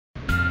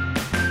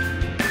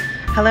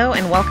Hello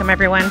and welcome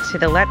everyone to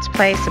the Let's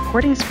Play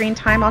Supporting Screen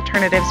Time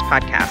Alternatives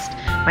podcast.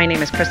 My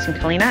name is Kristen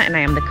Kalina and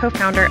I am the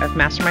co-founder of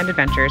Mastermind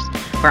Adventures,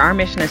 where our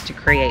mission is to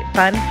create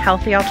fun,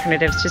 healthy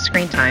alternatives to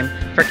screen time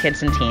for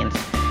kids and teens.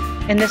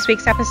 In this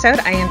week's episode,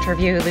 I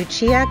interview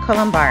Lucia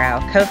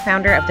Colombaro,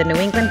 co-founder of the New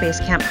England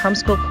Basecamp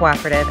Homeschool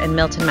Cooperative in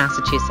Milton,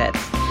 Massachusetts.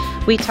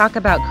 We talk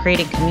about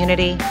creating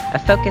community, a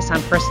focus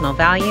on personal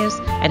values,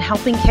 and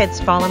helping kids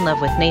fall in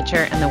love with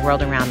nature and the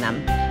world around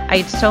them. I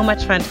had so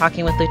much fun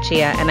talking with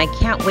Lucia, and I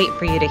can't wait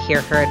for you to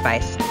hear her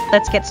advice.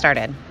 Let's get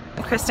started.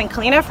 I'm Kristen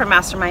Kalina from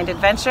Mastermind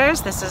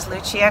Adventures. This is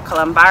Lucia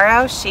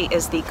Colombaro. She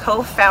is the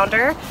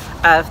co-founder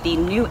of the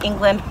New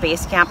England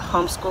Basecamp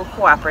Homeschool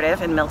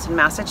Cooperative in Milton,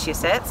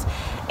 Massachusetts.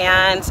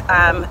 And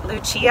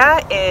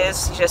Lucia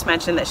is, you just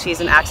mentioned that she's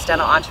an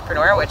accidental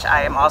entrepreneur, which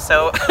I am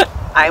also,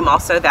 I am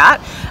also that.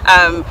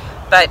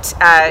 But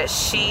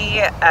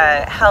she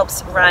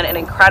helps run an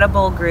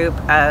incredible group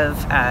of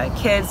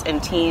kids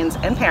and teens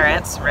and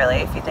parents, really,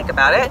 if you think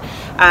about it,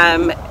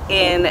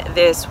 in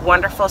this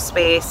wonderful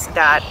space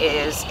that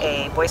is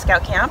a Boy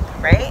Scout camp,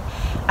 right?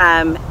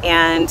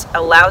 And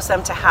allows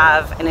them to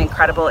have an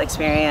incredible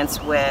experience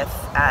with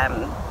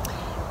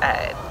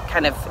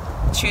kind of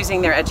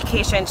choosing their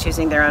education,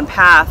 choosing their own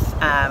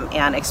path,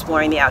 and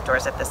exploring the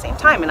outdoors at the same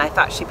time. And I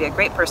thought she'd be a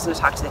great person to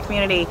talk to the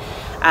community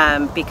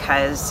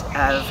because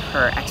of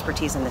her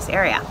expertise in this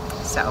area.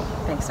 So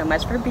thanks so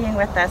much for being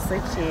with us,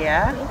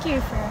 Lucia. Thank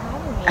you for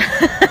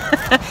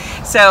having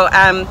me. So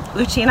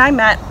Lucia and I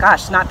met,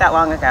 gosh, not that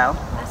long ago.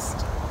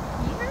 Last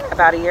year?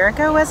 About a year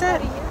ago, was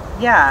it? About a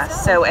year. Yeah,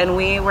 so, and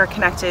we were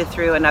connected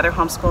through another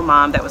homeschool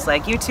mom that was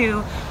like, you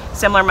two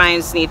similar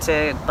minds need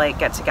to like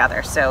get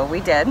together. So we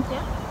did.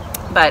 Yeah.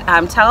 But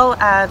tell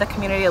the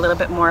community a little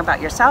bit more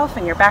about yourself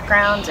and your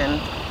background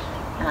and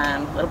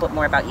a little bit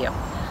more about you.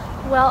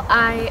 Well,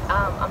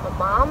 I'm a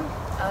mom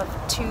of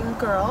two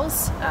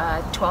girls,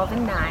 12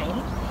 and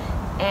 9,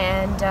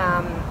 and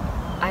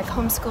I've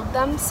homeschooled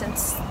them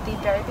since the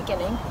very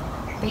beginning.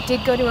 They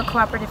did go to a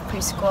cooperative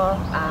preschool,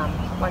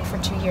 one for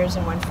 2 years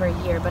and one for a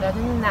year, but other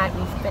than that,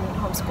 we've been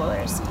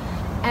homeschoolers,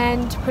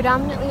 and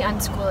predominantly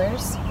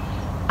unschoolers.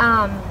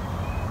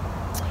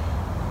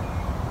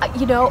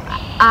 You know,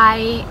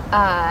 I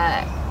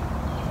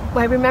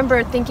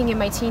remember thinking in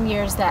my teen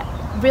years that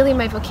really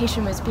my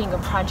vocation was being a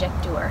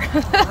project doer.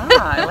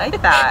 I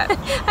like that.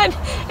 And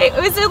it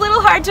was a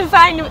little hard to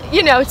find,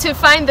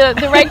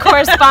 the right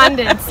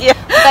correspondence. Yeah.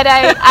 But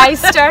I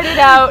started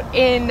out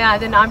in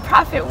the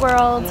nonprofit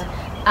world.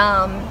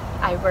 Yeah.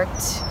 I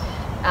worked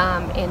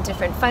in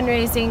different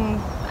fundraising.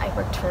 I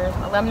worked for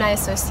alumni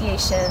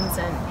associations,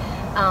 and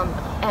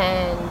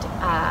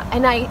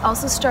I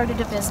also started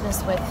a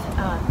business with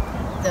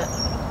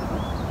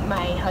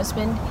my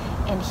husband,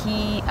 and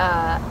he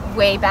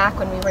way back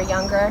when we were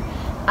younger.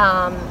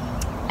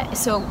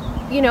 So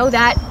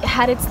that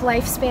had its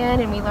lifespan,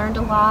 and we learned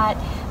a lot.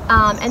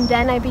 And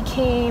then I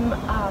became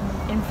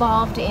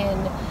involved in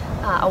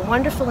a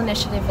wonderful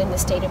initiative in the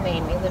state of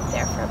Maine. We lived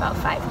there for about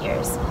 5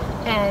 years,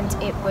 and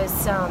it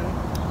was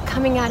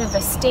coming out of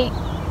a state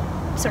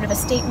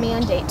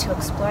mandate to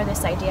explore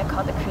this idea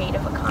called the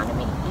creative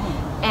economy.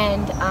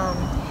 And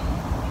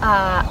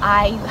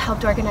I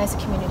helped organize a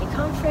community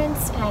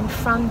conference, and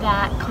from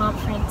that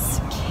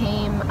conference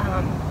came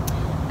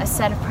a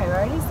set of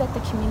priorities that the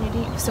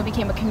community, so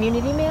became a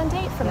community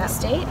mandate from the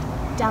state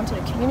down to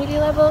the community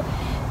level,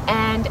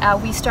 and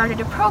we started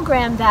a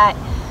program that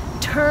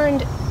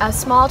turned a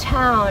small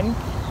town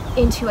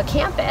into a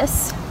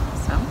campus.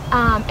 Awesome.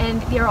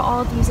 And there are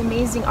all these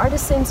amazing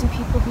artisans and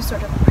people who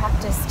sort of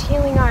practiced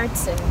healing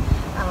arts, and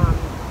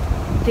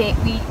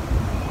we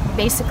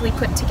basically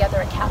put together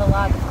a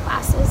catalog of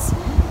classes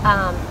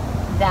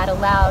that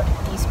allowed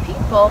these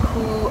people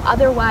who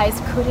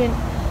otherwise couldn't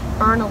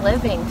earn a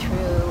living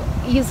through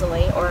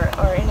easily or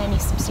in any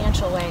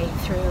substantial way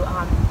through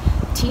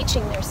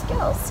teaching their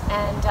skills.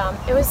 And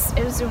it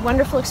was a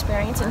wonderful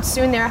experience. And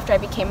soon thereafter I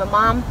became a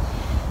mom,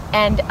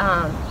 and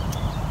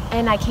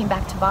I came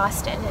back to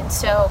Boston, and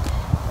so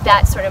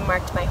that sort of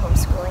marked my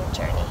homeschooling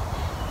journey.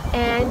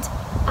 And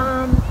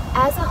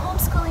as a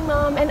homeschooling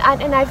mom, and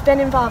I've been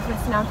involved with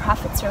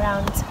nonprofits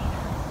around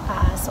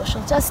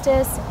social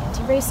justice and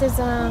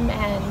anti-racism,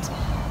 and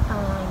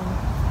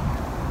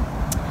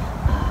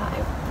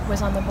I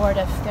was on the board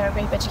of the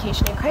Rape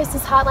Education and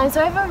Crisis Hotline,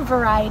 so I have a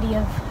variety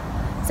of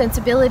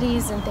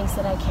sensibilities and things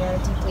that I care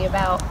deeply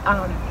about.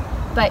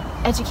 But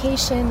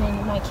education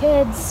and my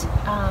kids,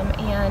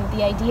 and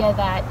the idea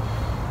that,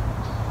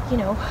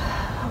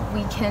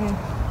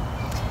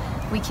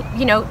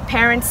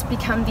 parents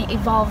become the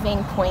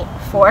evolving point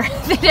for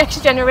the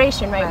next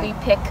generation, right? We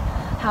pick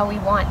how we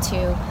want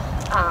to,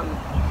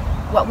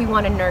 what we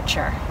want to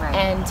nurture. Right.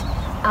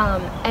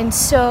 And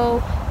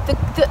so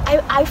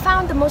I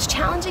found the most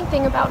challenging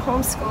thing about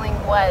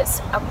homeschooling was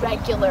a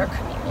regular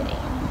community.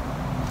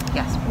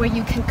 Yes. Where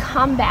you can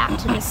come back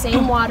to the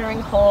same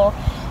watering hole,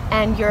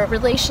 and your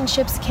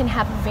relationships can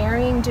have a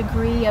varying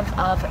degree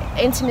of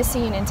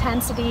intimacy and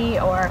intensity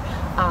or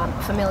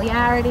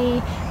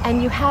familiarity,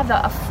 and you have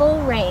a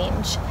full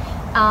range.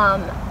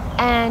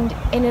 and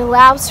it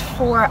allows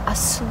for a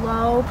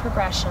slow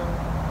progression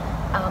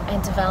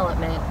and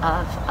development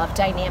of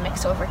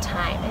dynamics over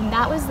time. And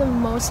that was the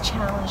most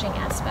challenging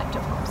aspect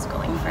of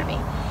homeschooling for me.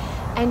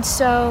 And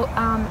so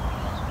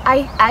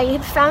I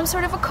had found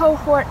sort of a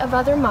cohort of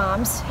other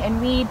moms,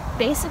 and we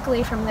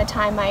basically, from the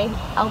time my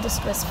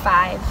eldest was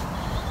 5,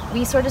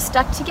 we sort of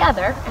stuck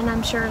together, and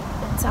I'm sure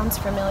it sounds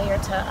familiar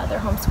to other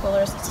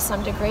homeschoolers to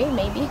some degree,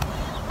 maybe.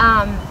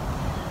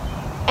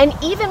 And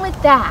even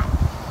with that,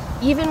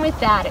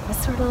 it was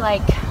sort of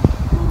like,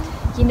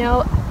 you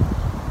know,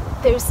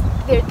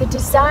 the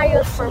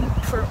desire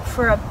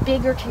for a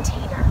bigger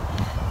container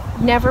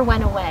never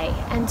went away.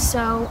 And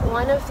so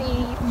one of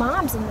the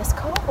moms in this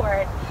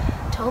cohort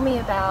told me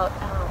about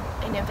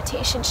an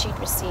invitation she'd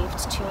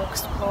received to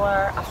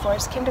explore a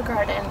forest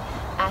kindergarten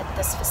at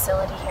this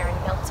facility here in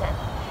Milton.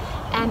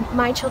 And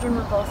my children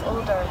were both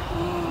older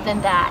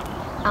than that.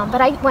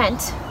 But I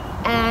went,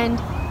 and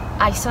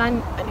I saw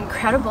an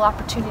incredible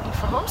opportunity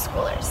for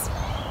homeschoolers.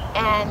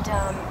 And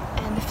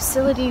the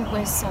facility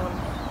was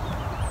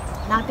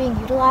not being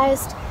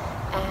utilized,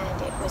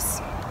 and it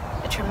was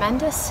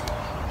tremendous.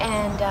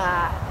 And,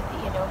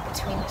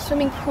 between the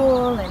swimming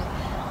pool and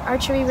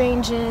archery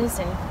ranges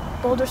and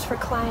boulders for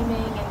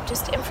climbing and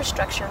just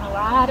infrastructure and a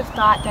lot of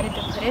thought that had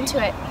been put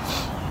into it.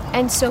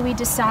 And so we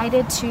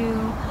decided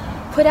to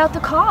put out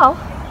the call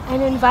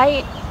and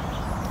invite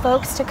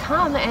folks to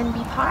come and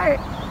be part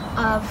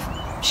of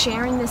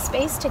sharing this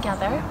space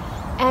together.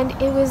 And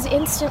it was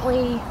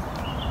instantly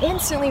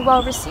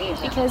well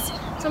received, because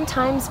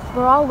sometimes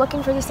we're all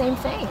looking for the same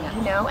thing,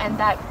 and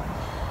that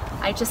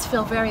I just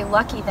feel very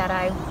lucky that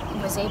I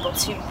was able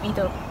to be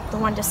the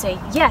one to say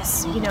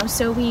yes,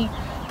 so we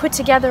put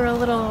together a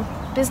little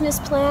business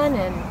plan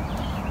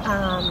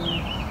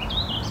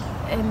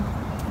and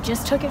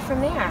just took it from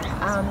there.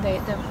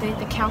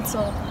 The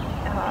council,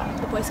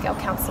 the Boy Scout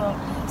Council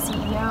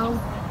CEO,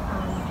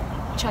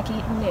 Chuck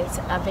Eaton, is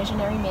a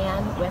visionary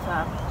man with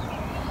a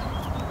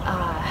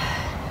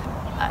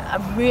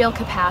real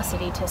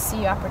capacity to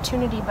see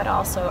opportunity, but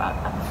also a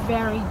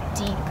very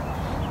deep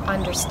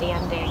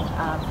understanding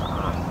of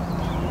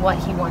what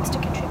he wants to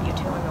contribute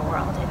to in the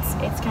world.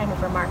 It's kind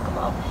of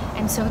remarkable.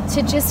 And so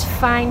to just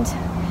find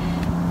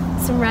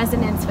some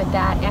resonance with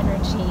that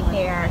energy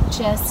there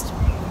just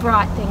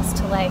brought things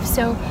to life.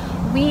 So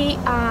we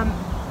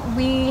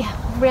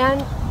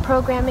ran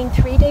programming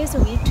 3 days a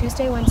week,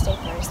 Tuesday, Wednesday,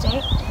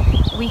 Thursday.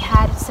 We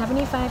had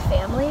 75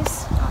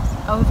 families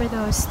over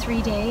those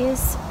 3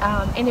 days,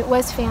 and it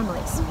was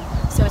families.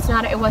 So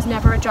it was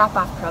never a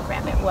drop-off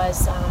program. It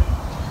was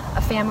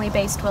a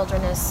family-based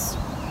wilderness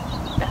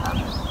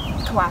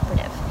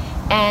cooperative.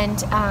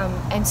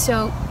 And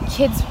so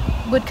kids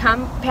would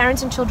come,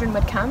 parents and children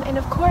would come, and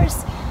of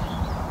course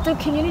the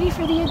community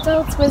for the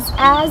adults was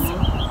as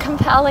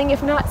compelling,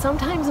 if not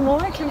sometimes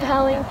more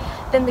compelling,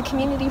 than the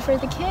community for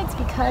the kids,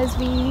 because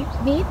we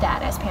need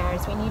that as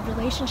parents. We need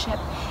relationship.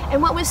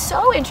 And what was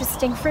so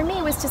interesting for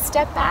me was to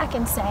step back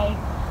and say,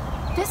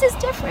 this is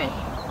different.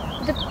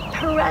 The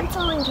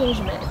parental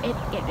engagement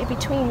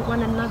between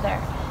one another,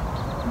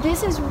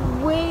 this is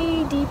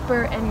way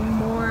deeper and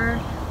more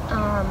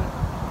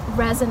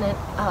resonant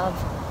of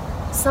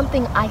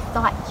something I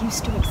thought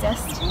used to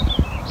exist,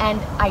 and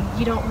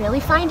you don't really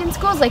find in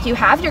schools. Like, you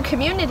have your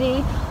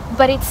community,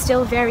 but it's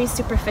still very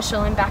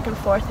superficial and back and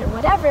forth or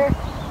whatever.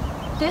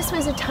 This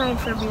was a time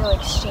for real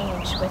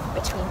exchange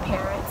between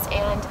parents,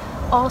 and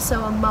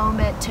also a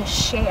moment to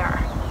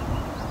share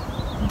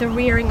the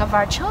rearing of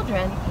our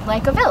children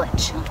like a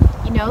village.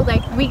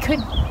 Like we could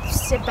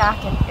sit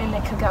back and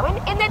it could go.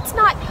 And it's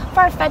not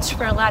far-fetched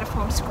for a lot of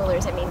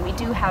homeschoolers. I mean, we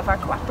do have our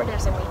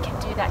cooperatives and we can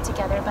do that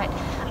together, but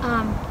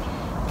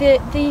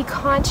the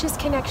conscious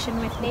connection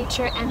with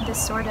nature and the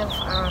sort of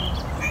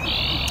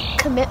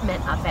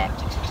commitment of it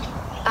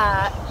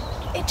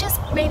just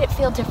made it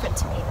feel different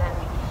to me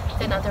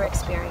than other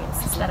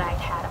experiences that I'd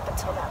had up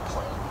until that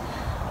point.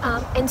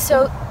 And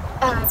so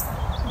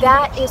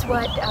that is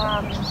what,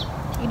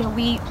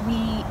 we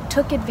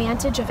took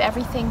advantage of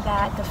everything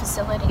that the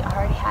facility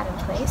already had in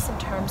place in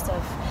terms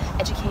of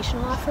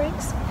educational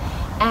offerings.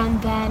 And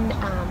then,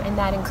 and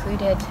that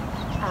included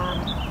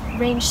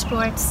range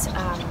sports,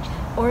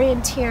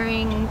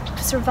 orienteering,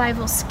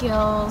 survival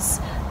skills,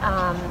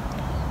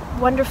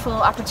 wonderful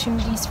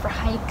opportunities for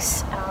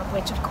hikes,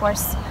 which of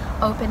course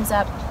opens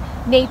up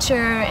nature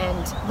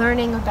and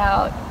learning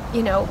about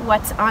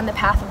what's on the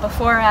path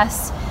before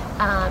us,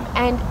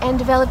 and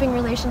developing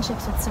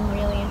relationships with some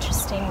really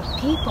interesting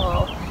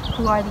people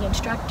who are the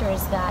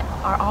instructors that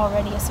are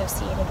already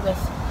associated with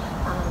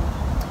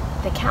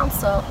the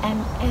council,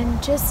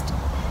 and just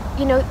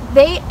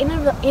they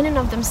in and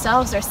of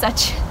themselves are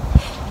such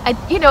a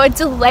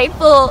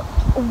delightful,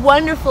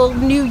 wonderful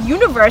new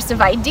universe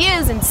of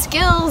ideas and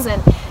skills,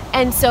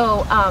 and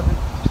so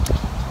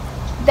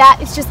that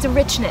is just a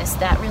richness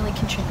that really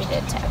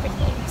contributed to everything.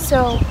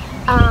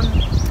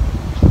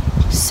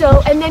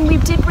 And then we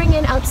did bring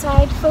in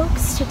outside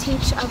folks to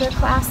teach other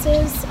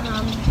classes,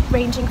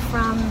 ranging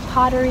from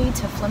pottery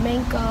to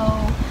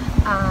flamenco,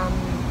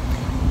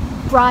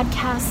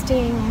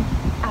 broadcasting,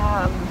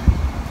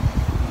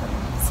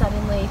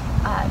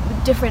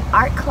 different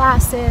art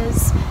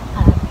classes.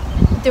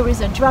 There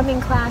was a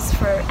drumming class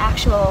for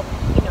actual,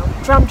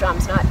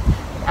 drums, not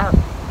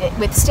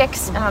with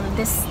sticks.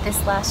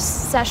 This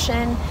last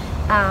session,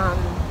 I'm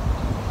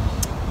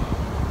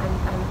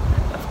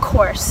of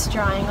course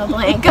drawing a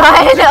blank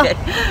on,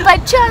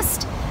 but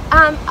just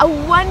a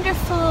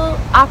wonderful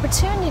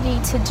opportunity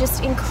to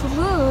just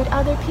include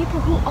other people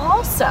who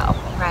also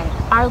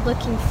are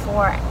looking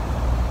for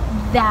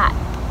that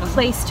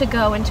place to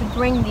go and to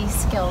bring these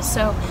skills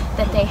so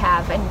that they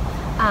have. And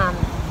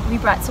we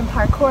brought some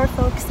parkour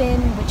folks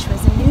in, which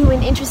was a new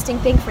and interesting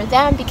thing for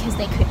them because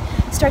they could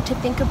start to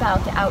think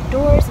about the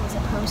outdoors as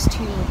opposed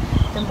to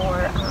the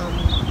more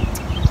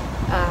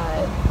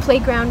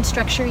playground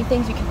structure-y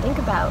things. You can think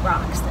about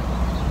rocks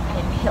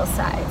and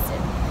hillsides, and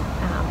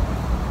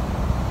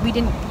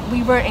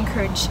we weren't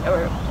encouraged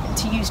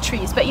to use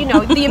trees, but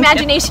the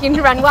imagination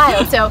can run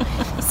wild. So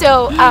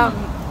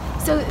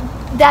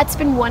that's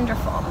been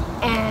wonderful.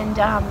 And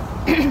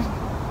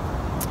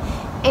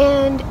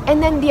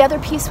and then the other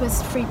piece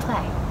was free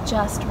play,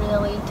 just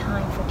really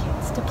time for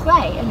kids to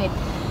play. And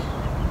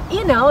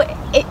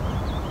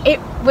it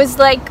was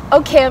like,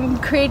 okay, I'm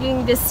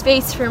creating this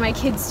space for my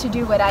kids to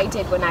do what I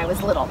did when I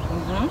was little,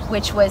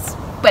 which was,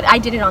 but I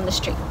did it on the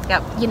street.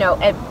 Yep.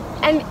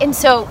 And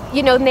so,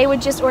 and they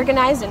would just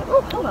organize and,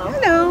 oh,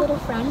 hello, little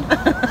friend.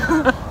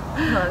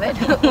 Love it,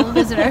 little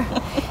visitor.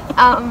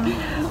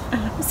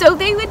 So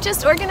they would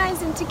just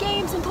organize into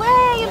games and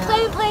play, and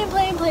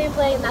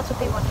that's what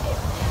they want to do.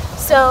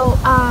 So,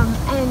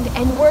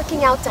 and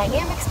working out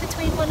dynamics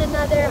between one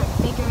another, and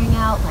figuring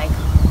out like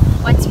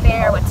what's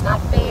fair, what's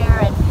not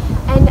fair,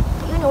 and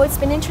what's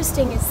been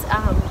interesting is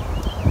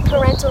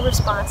parental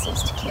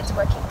responses to kids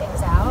working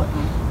things out,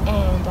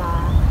 and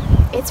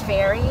it's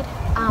varied.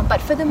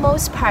 But for the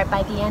most part,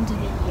 by the end of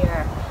the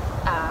year,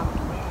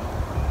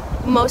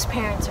 most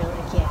parents are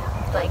like, yeah.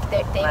 Like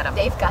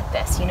they've got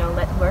this,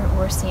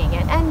 we're seeing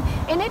it, and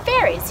it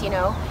varies,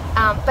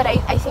 but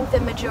I think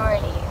the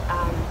majority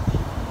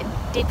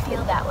did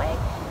feel that way,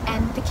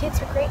 and the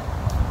kids were great.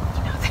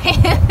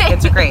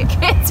 Kids are great.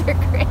 Kids are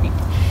great.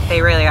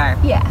 They really are.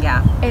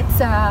 Yeah.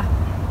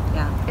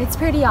 It's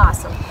pretty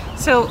awesome.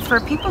 So for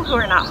people who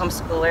are not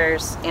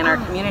homeschoolers in our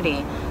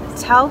community,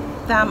 tell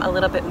them a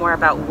little bit more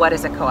about what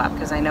is a co-op,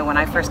 because I know when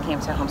I first came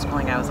to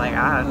homeschooling I was like,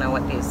 I don't know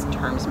what these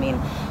terms mean.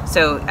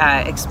 So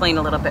explain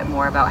a little bit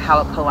more about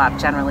how a co-op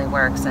generally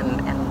works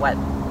and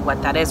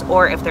what that is,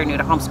 or if they're new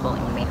to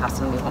homeschooling, we may have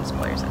some new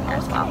homeschoolers in here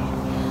as well.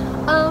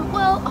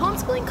 Well,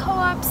 homeschooling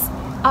co-ops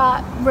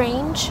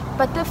range,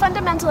 but the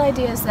fundamental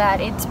idea is that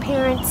it's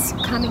parents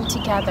coming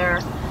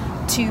together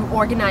to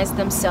organize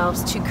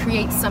themselves to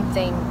create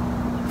something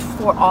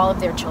for all of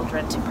their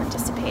children to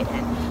participate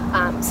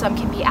in. Some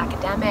can be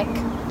academic,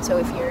 so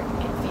if you're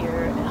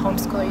a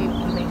homeschooler, you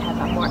might have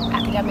a more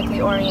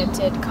academically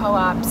oriented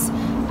co-ops.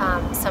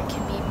 Some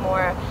can be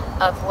more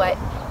of what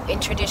in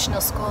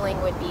traditional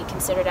schooling would be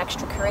considered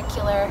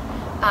extracurricular.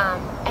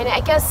 And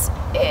I guess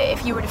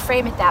if you were to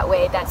frame it that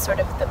way, that's sort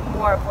of the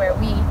more of where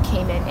we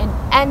came in.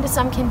 And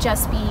some can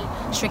just be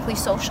strictly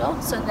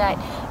social, so that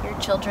your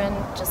children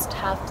just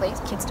have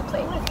kids to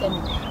play with,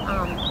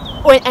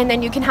 and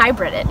then you can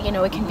hybrid it.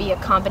 It can be a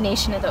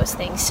combination of those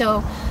things.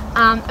 So,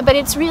 but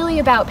it's really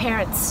about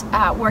parents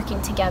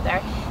working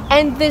together,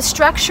 and the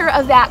structure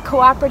of that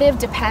cooperative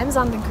depends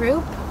on the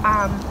group.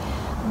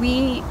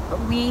 We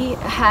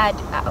had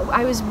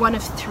I was one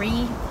of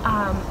 3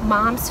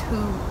 moms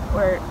who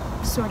were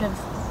sort of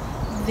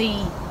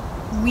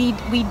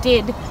we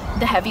did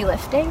the heavy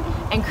lifting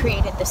and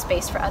created the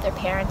space for other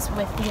parents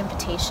with the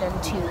invitation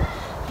to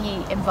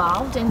be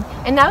involved, and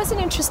that was an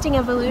interesting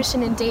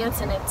evolution in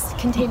dance, and it's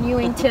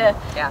continuing to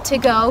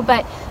go.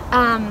 But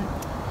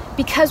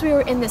because we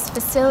were in this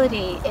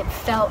facility, it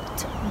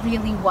felt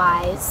really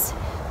wise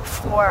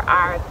for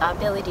our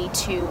ability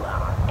to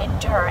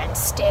endure and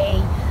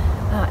stay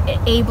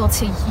able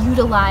to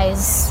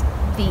utilize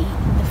the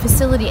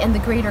facility and the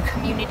greater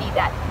community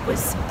that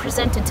was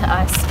presented to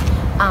us,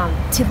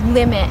 to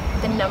limit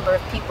the number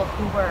of people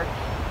who were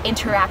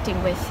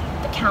interacting with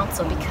the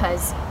council,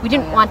 because we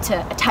didn't want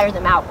to tire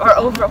them out or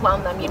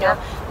overwhelm them.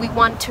 We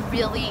want to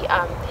really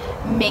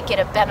make it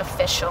a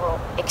beneficial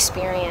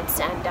experience,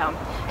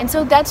 and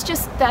so that's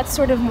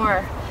sort of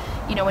more,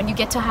 when you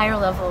get to higher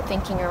level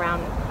thinking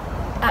around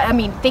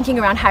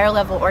higher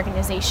level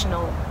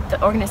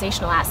the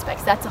organizational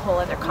aspects, that's a whole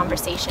other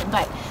conversation.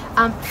 But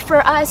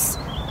for us,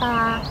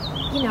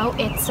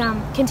 it's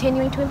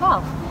continuing to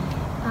evolve.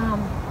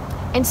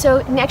 And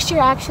so next year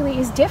actually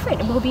is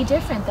different. It will be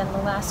different than the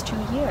last 2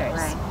 years.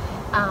 Right.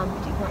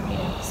 Do you want me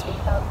to speak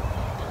about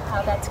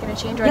how that's going to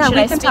change, or yeah, should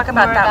we I can speak talk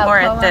about that more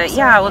at the.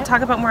 Yeah, we'll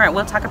talk about more.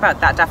 We'll talk about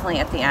that definitely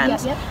at the end.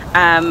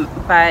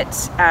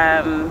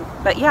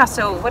 But yeah.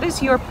 So, what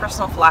is your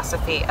personal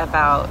philosophy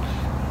about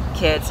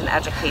kids and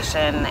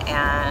education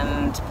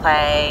and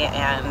play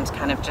and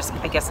kind of just,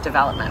 I guess,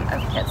 development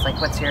of kids? Like,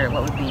 what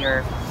would be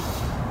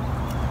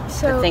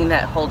the thing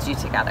that holds you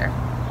together?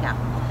 Yeah.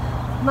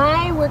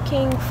 My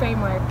working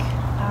framework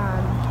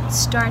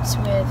starts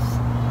with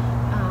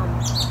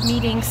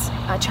meeting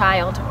a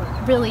child or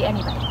really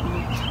anybody,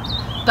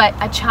 but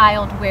a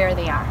child where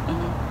they are.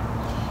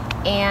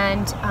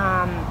 And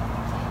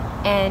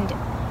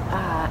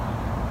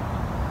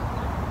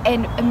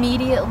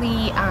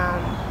immediately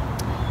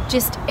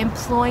just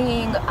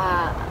employing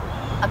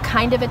a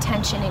kind of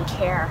attention and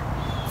care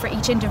for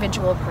each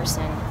individual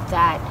person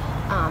that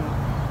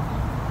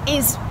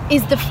is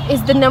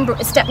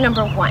step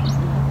number one.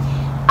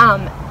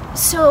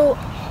 So,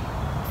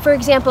 for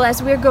example,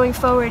 as we're going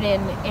forward in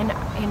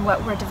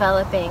what we're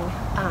developing,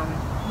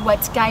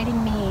 what's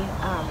guiding me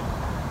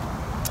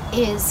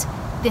is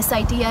this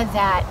idea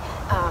that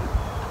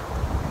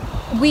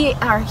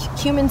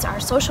humans are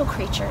social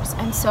creatures,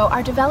 and so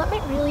our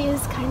development really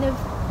is kind of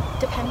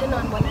dependent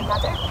on one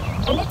another.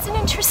 And it's an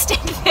interesting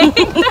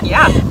thing,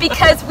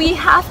 because we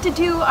have to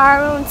do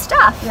our own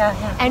stuff,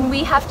 and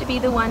we have to be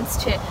the ones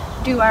to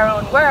do our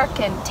own work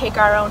and take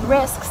our own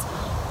risks.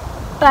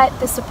 But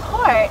the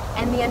support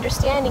and the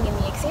understanding and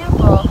the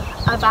example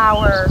of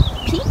our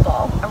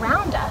people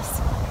around us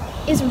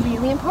is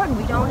really important.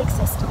 We don't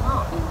exist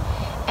alone.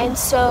 And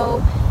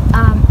so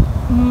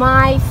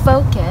my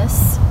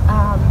focus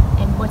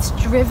and what's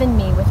driven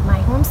me with my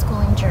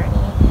homeschooling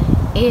journey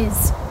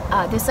is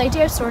this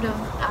idea of sort of,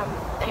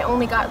 I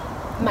only got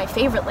my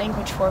favorite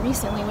language for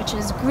recently, which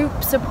is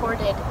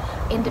group-supported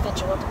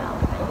individual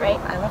development, right?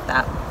 I love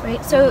that.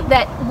 Right, so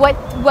that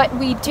what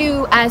we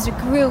do as a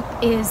group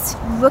is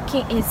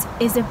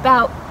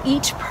about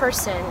each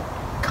person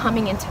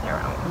coming into their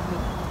own.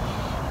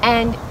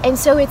 And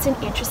so it's an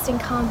interesting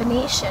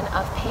combination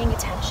of paying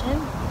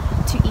attention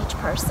to each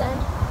person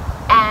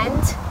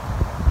and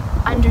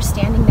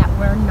understanding that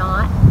we're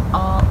not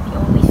all the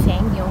only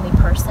thing, the only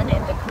person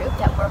in the group,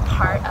 that we're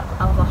part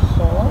of a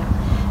whole,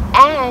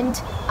 and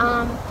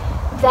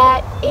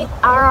that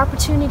our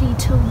opportunity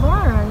to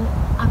learn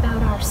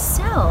about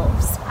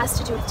ourselves has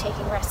to do with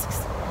taking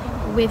risks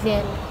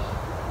within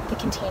the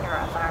container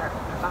of our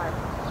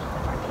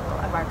people,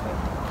 of our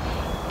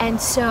group.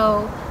 And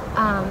so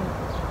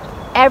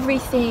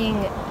everything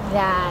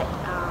that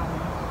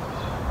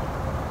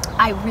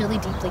I really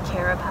deeply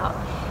care about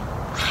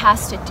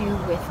has to do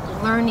with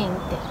learning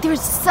that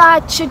there's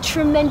such a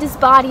tremendous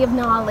body of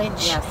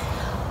knowledge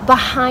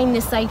behind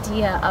this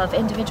idea of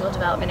individual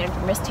development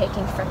and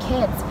risk-taking for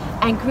kids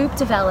and group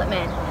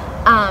development,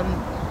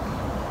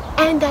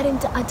 and that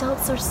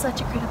adults are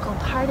such a critical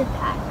part of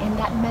that, and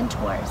that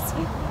mentors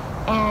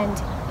and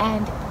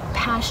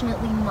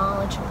passionately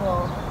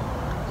knowledgeable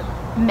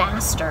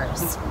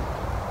masters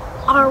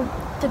are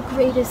the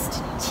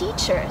greatest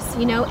teachers,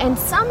 and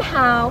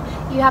somehow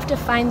you have to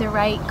find the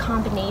right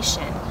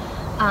combination.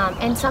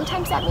 And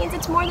sometimes that means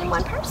it's more than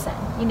one person,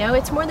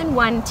 it's more than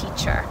one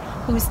teacher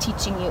who's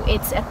teaching you.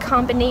 It's a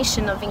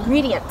combination of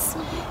ingredients,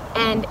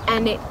 and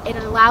it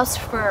allows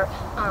for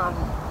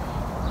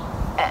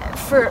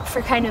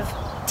kind of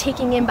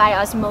taking in by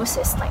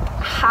osmosis, like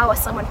how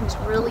someone who's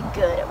really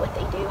good at what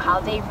they do, how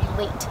they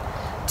relate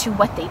to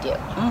what they do,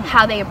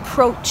 how they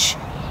approach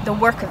the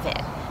work of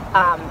it,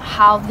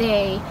 how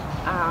they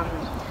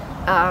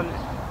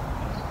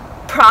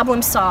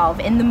problem solve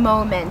in the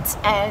moment,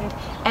 and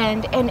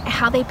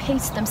how they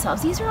pace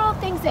themselves. These are all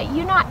things that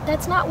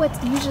that's not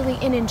what's usually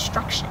in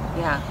instruction.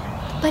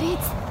 But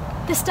it's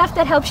the stuff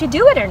that helps you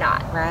do it or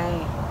not.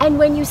 Right. And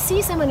when you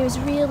see someone who's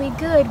really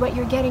good, what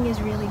you're getting is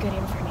really good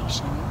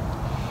information.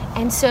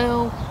 And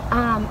so,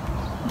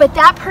 but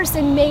that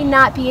person may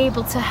not be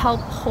able to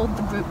help hold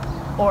the group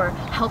or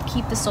help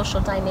keep the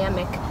social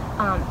dynamic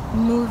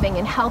moving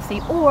and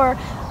healthy, or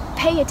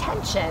pay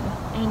attention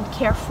and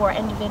care for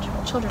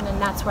individual children.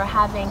 And that's where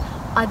having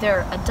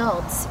other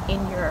adults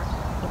in your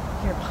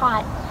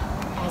pot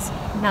as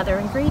another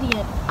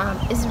ingredient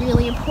is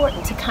really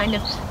important, to kind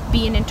of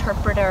be an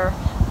interpreter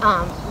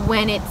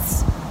when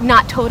it's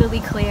not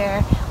totally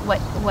clear what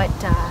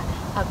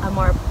a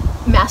more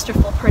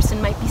masterful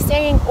person might be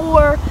saying,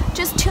 or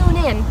just tune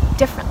in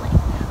differently,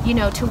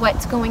 to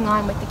what's going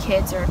on with the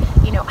kids, or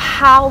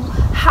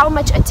how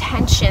much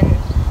attention,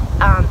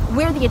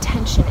 where the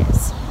attention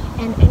is.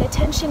 And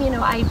attention,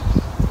 I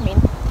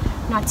mean,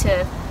 not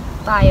to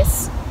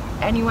bias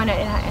anyone,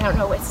 I don't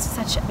know, it's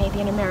such maybe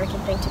an American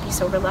thing to be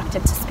so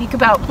reluctant to speak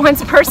about one's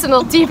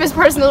deepest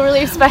personal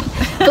beliefs, but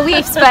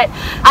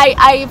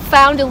I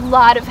found a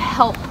lot of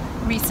help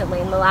recently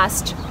in the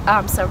last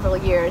several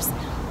years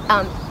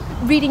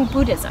reading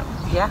Buddhism.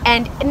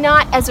 And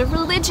not as a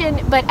religion,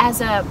 but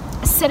as a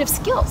set of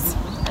skills,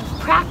 of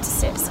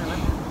practices.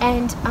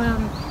 And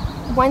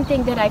one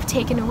thing that I've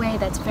taken away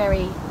that's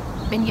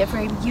been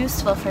very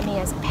useful for me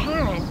as a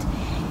parent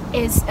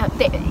is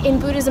in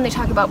Buddhism they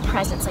talk about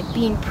presence, like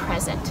being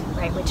present,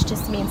 right? Which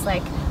just means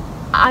like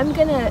I'm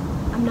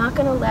not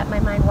gonna let my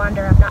mind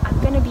wander. I'm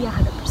gonna be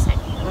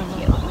 100% here with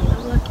you. I'm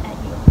gonna look at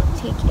you. I'm gonna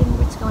take in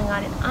what's going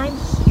on, and I'm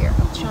here.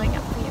 I'm showing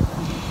up for you.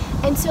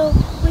 And so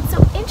what's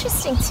so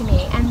interesting to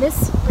me, and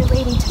this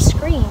relating to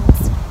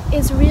screens,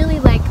 is really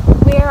like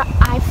where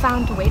I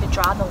found a way to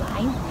draw the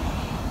line.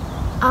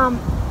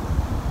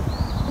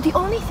 The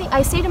only thing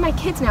I say to my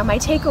kids now, my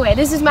takeaway,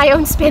 this is my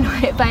own spin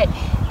on it, but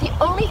the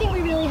only thing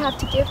we really have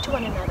to give to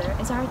one another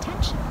is our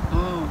attention.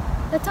 Mm.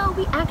 That's all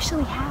we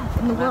actually have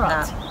in the Love world.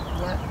 that.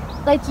 Yep.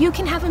 Like, you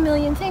can have a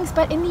million things,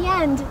 but in the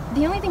end,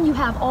 the only thing you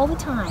have all the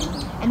time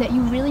and that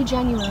you really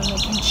genuinely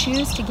can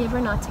choose to give or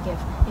not to give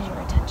is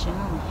your attention.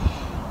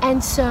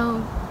 And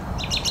so,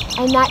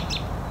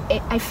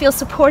 I feel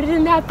supported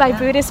in that by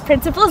Buddhist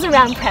principles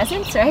around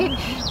presence, right?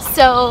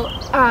 So,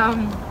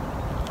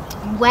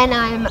 when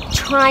I'm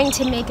trying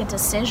to make a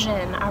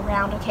decision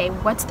around, okay,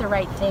 what's the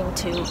right thing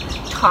to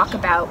talk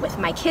about with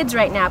my kids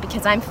right now,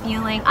 because I'm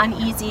feeling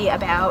uneasy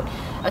about,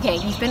 okay,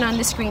 you've been on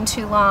the screen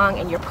too long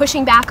and you're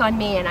pushing back on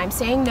me and I'm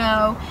saying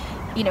no,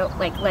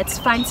 like, let's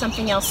find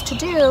something else to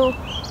do.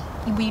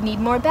 We need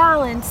more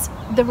balance.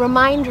 The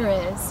reminder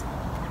is,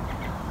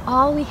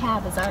 all we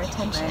have is our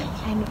attention.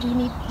 Right. And we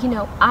need,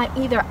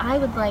 I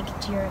would like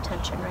your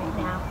attention right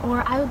now,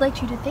 or I would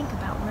like you to think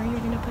about where you're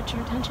going to put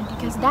your attention,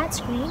 because that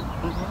screen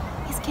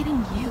is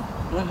getting you.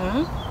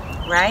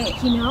 Right.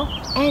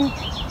 And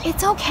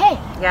it's okay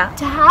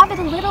to have it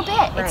a little bit.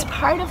 Right. It's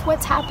part of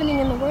what's happening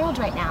in the world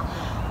right now,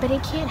 but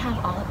it can't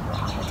have all of you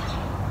all the time.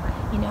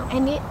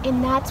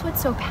 And that's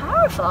what's so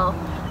powerful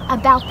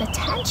about the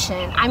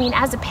tension. I mean,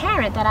 as a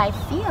parent, that I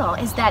feel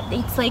is that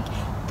it's like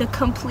the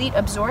complete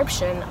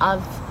absorption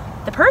of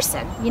the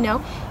person,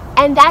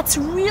 and that's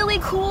really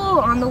cool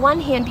on the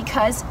one hand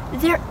because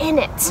they're in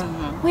it,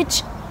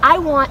 which I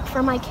want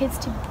for my kids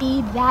to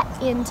be that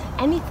into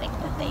anything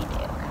that they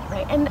do,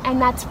 right? And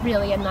that's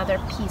really another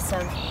piece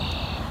of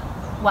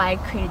why I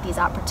created these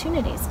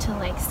opportunities to,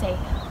 like, say,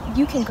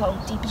 you can go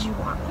deep as you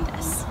want with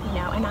this,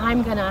 and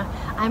I'm gonna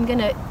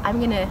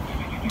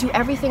do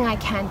everything I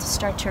can to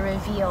start to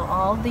reveal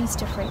all these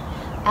different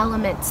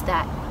elements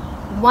that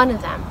one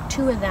of them,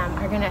 two of them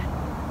are gonna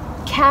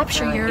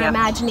capture your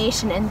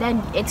imagination, and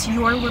then it's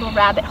your little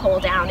rabbit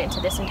hole down into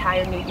this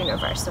entire new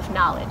universe of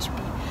knowledge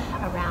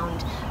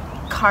around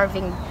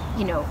carving,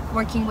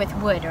 working with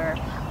wood,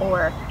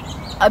 or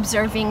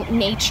observing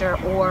nature,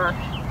 or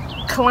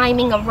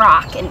climbing a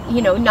rock, and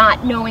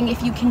not knowing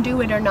if you can do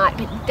it or not,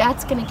 but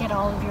that's going to get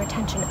all of your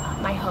attention,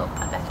 my hope,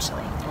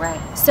 eventually. Right.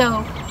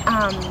 So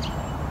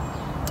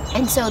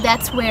and so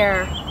that's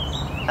where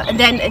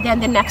then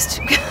the next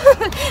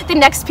the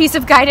next piece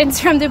of guidance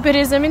from the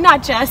Buddhism, and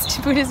not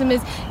just Buddhism,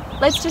 is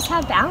let's just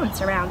have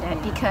balance around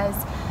it, because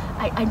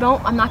I'm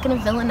not going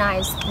to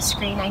villainize the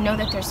screen. I know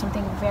that there's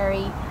something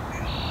very,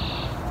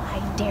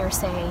 I dare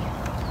say,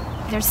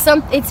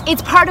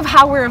 it's part of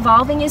how we're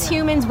evolving as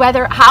humans.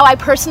 Whether how I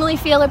personally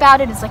feel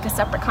about it is like a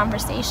separate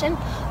conversation,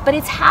 but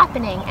it's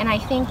happening, and I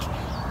think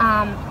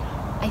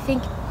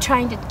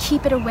trying to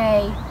keep it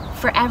away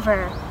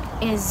forever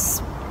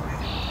is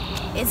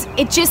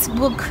it just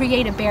will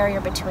create a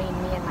barrier between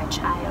me and my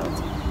child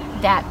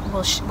that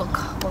will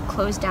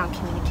close down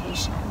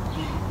communication.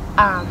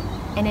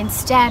 And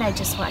instead, I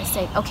just want to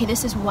say, okay,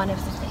 this is one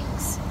of the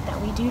things that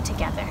we do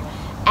together,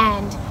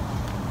 and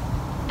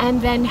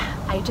then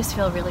I just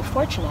feel really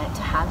fortunate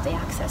to have the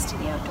access to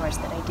the outdoors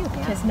that I do,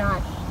 because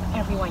not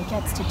everyone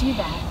gets to do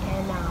that.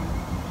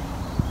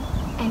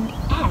 And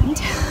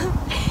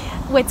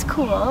what's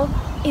cool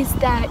is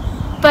that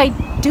by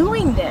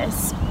doing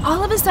this,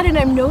 all of a sudden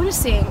I'm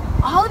noticing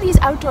all of these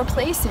outdoor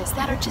places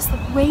that are just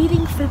like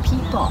waiting for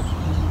people.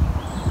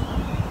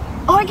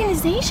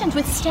 Organizations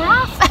with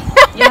staff,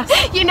 yes.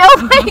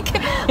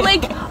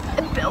 like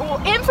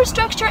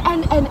infrastructure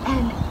and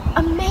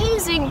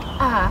amazing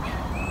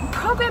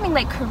programming,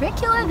 like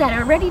curricula that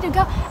are ready to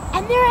go,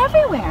 and they're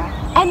everywhere,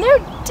 and they're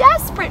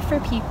desperate for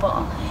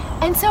people.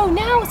 And so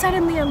now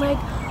suddenly I'm like,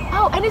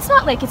 oh, and it's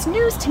not like it's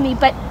news to me,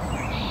 but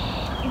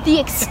the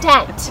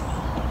extent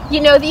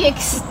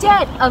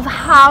of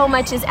how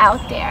much is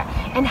out there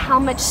and how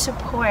much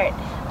support,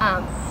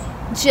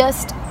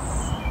 just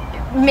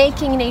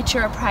making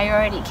nature a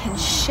priority can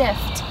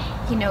shift,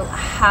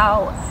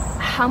 how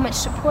much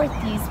support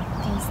these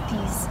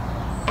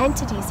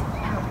entities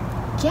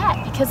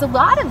get, because a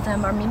lot of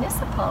them are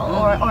municipal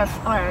or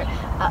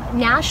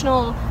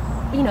national,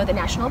 the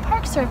National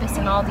Park Service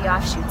and all the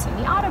offshoots, and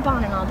the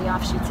Audubon and all the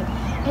offshoots,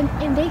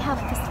 and they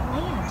have this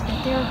land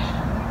that they're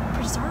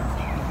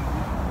preserving,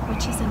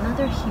 which is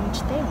another huge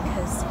thing,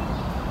 because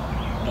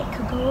it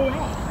could go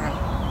away. Right.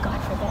 God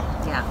forbid.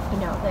 Yeah.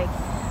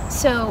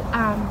 So.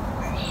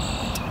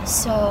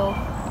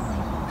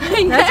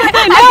 I'm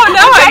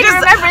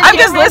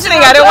just listening.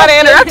 I don't want to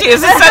interrupt you.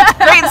 This is such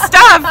great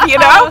stuff,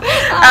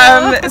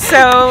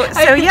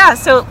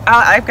 So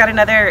I've got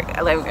another.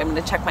 I'm going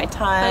to check my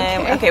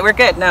time. Okay, we're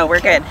good. No, we're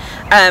good.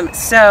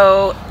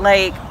 So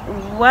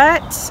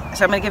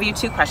I'm going to give you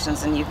two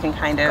questions, and you can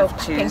kind of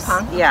choose.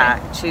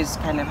 Choose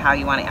kind of how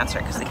you want to answer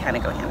it, because they kind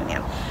of go hand in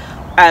hand.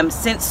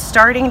 Since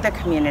starting the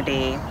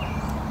community,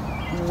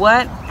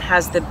 what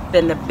has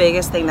been the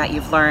biggest thing that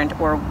you've learned,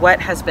 or what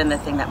has been the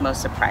thing that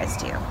most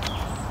surprised you?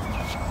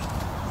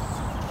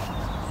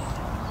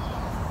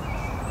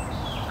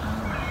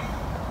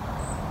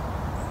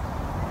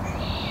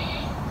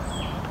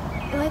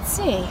 Let's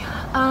see.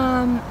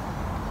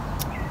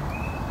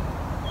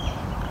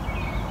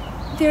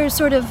 There's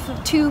sort of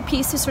two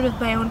pieces, sort of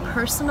my own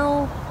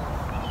personal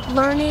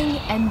learning,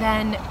 and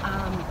then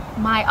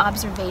my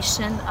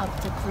observation of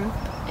the group.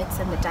 It's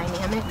in the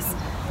dynamics.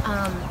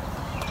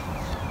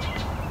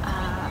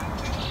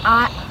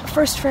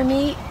 First, for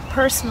me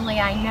personally,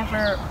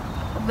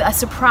 a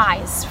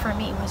surprise for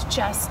me was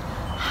just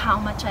how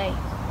much I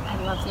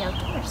love the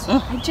outdoors.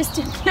 I just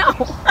didn't know.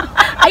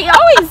 I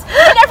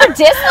never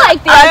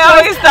disliked the outdoors. I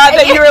always thought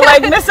that you were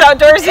like Miss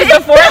Outdoorsy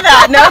before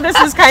that. No, this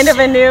is kind of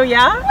a new,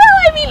 yeah? Well,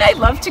 I mean, I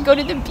love to go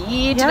to the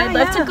beach and I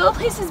love to go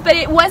places, but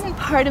it wasn't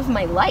part of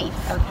my life.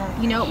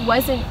 Okay. You know, it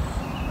wasn't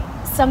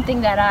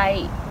something that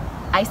I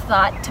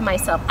thought to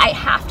myself, I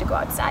have to go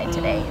outside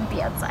today and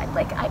be outside.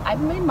 Like,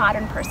 I'm a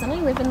modern person. I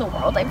live in the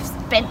world. I've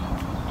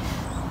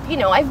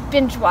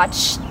binge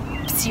watched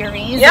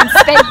series and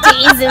spent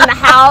days in the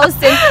house,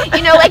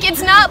 and like,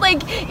 it's not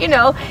like,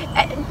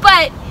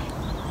 but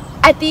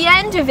at the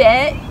end of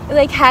it,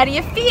 like, how do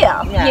you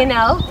feel?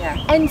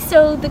 And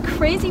so the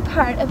crazy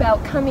part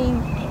about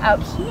coming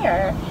out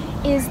here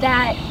is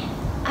that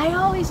I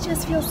always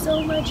just feel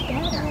so much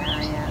better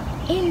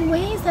in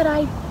ways that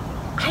I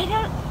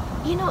don't,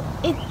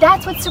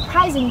 that's what's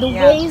surprising, the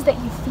ways that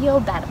you feel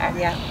better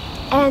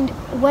and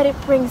what it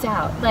brings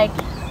out. Like,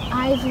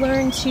 I've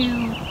learned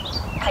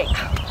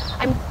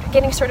I'm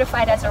getting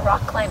certified as a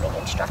rock climbing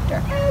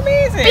instructor.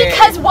 Amazing.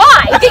 Because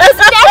why? Because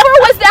never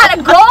was that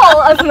a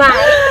goal of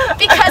mine.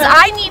 Because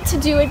I need to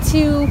do it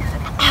to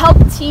help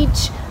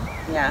teach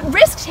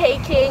risk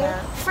taking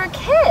for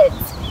kids.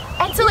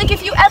 And so, like,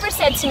 if you ever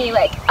said to me,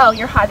 like, oh,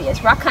 your hobby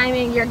is rock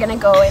climbing, you're gonna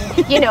go and,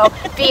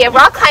 be a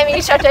rock climbing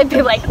instructor, I'd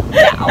be like,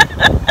 no.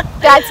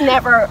 That's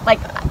never, like,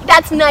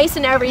 that's nice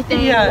and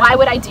everything. Why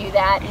would I do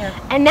that?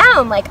 And now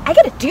I'm like, I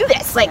gotta do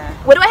this. Like,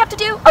 what do I have to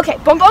do? Okay,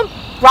 boom, boom,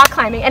 rock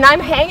climbing. And I'm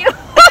hanging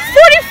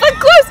 40-foot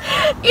cliffs.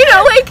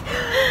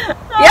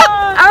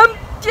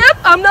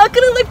 I'm not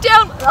gonna look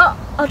down.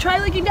 I'll try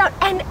looking down.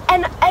 And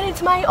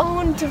it's my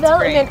own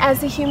development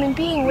as a human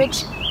being,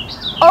 which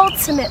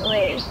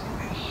ultimately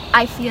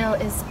I feel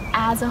is,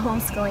 as a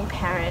homeschooling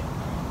parent,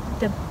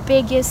 the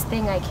biggest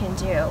thing I can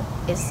do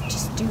is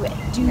just do it.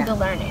 Do the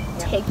learning.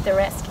 Take the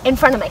risk in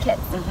front of my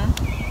kids.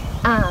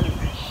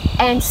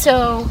 And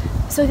so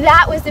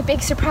that was the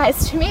big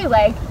surprise to me.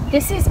 Like,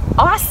 this is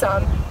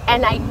awesome,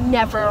 and I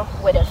never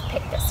would have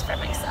picked this for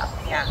myself.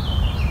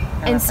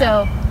 And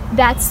so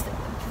that's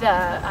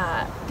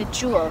the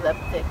jewel, the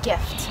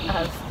gift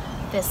of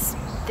this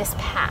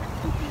path.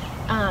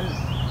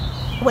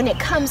 When it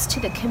comes to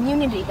the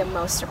community, the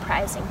most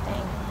surprising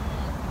thing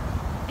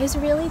is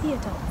really the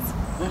adults.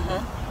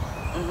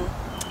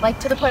 Like,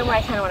 to the point where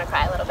I kind of want to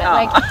cry a little bit.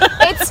 Like,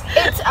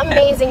 it's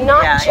amazing.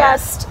 Not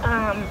just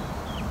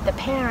the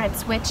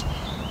parents, which,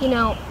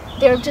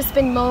 there have just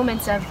been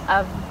moments of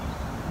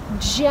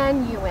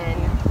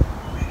genuine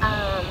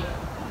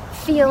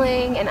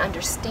feeling and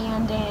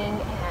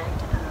understanding, and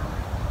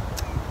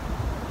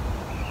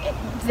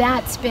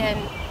that's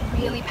been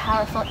really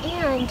powerful.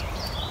 And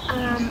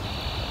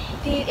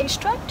the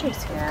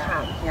instructors who've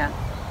come,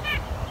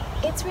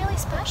 it's really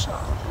special.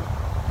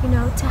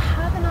 To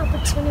have an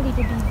opportunity to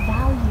be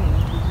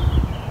valued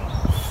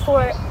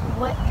for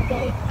what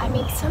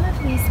some of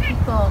these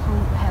people who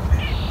have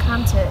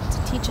come to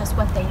teach us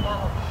what they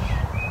know,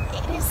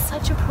 it is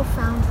such a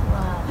profound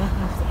love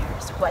of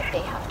theirs, what they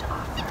have to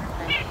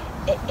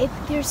offer.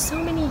 There's so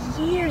many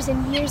years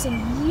and years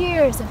and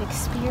years of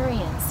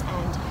experience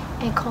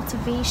and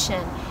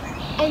cultivation,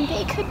 and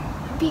they could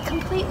be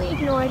completely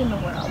ignored in the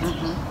world.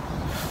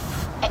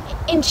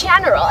 In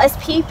general, as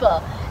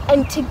people,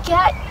 and to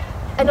get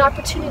an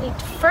opportunity,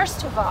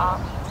 first of all,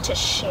 to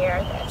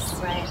share this,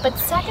 but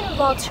second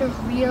of all, to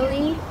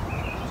really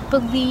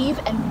believe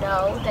and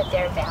know that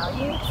they're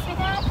valued for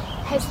that,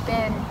 has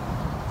been,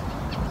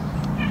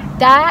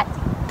 that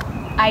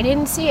I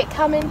didn't see it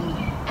coming,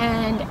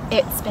 and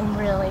it's been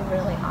really,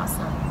 really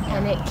awesome,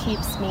 and it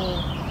keeps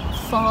me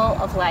full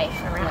of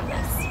life around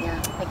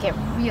this. Like, it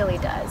really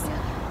does.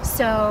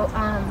 So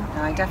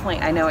no,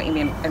 I know what you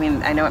mean.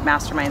 I know at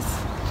Masterminds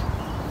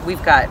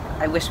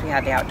I wish we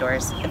had the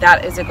outdoors.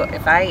 That is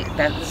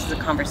this is a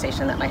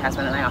conversation that my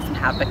husband and I often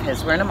have,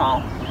 because we're in a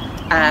mall,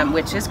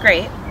 which is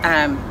great.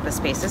 The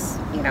spaces,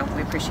 we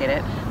appreciate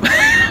it.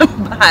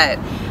 But,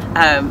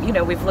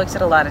 we've looked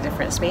at a lot of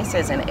different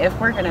spaces, and if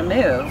we're going to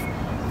move,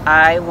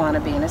 I want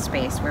to be in a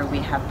space where we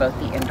have both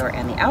the indoor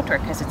and the outdoor,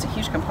 because it's a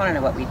huge component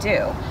of what we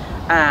do.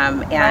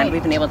 And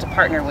we've been able to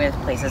partner with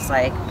places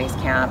like Base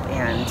Camp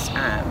and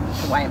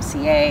the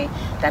YMCA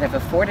that have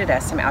afforded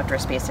us some outdoor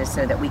spaces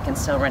so that we can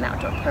still run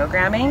outdoor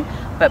programming,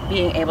 but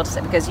being able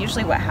to, because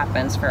usually what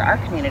happens for our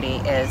community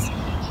is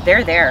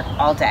they're there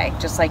all day,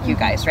 just like you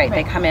guys, right?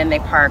 They come in, they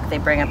park, they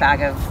bring a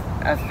bag of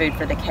food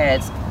for the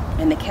kids,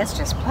 and the kids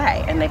just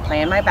play. And they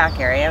play in my back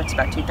area. It's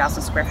about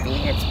 2,000 square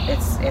feet.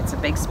 It's a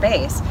big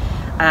space.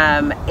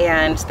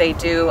 And they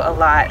do a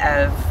lot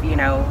of,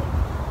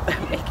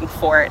 making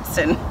forts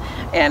and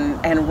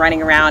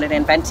running around and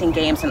inventing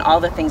games and all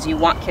the things you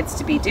want kids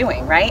to be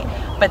doing, right?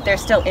 But they're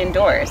still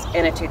indoors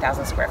in a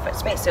 2,000 square foot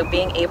space. So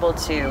being able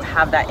to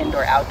have that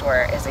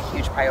indoor-outdoor is a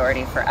huge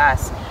priority for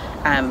us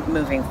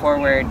moving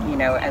forward,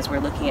 as we're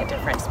looking at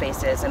different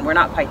spaces. And we're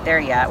not quite there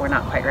yet. We're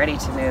not quite ready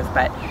to move,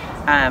 but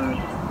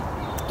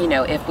You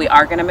know, if we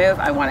are going to move,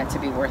 I want it to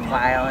be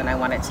worthwhile, and I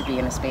want it to be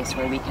in a space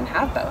where we can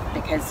have both.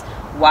 Because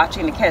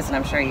watching the kids, and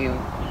I'm sure you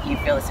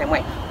feel the same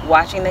way,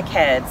 watching the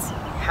kids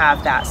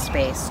have that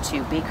space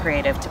to be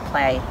creative, to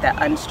play, the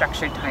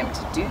unstructured time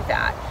to do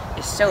that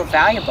is so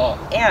valuable.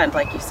 And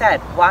like you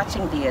said,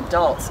 watching the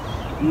adults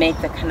make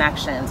the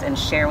connections and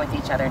share with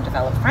each other and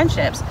develop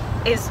friendships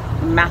is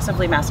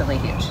massively, massively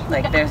huge.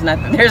 Like there's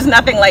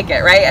nothing like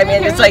it, right? I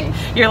mean, it's like,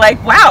 you're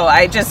like, wow,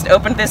 I just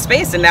opened this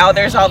space and now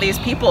there's all these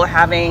people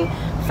having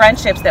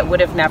friendships that would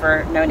have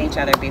never known each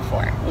other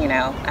before, you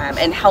know,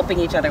 and helping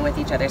each other with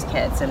each other's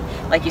kids. And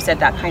like you said,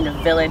 that kind of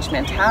village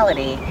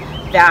mentality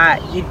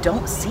that you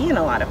don't see in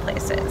a lot of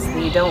places.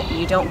 You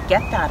don't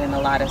get that in a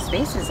lot of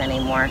spaces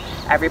anymore.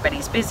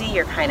 Everybody's busy,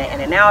 you're kind of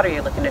in and out, or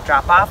you're looking to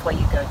drop off while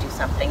you go do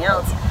something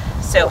else.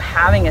 So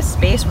having a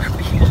space where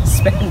people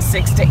spend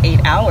 6 to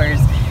 8 hours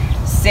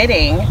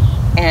sitting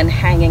and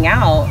hanging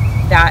out,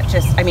 that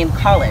just, I mean,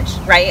 college,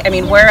 right? I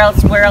mean, where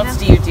else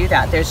do you do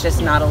that? There's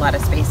just not a lot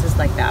of spaces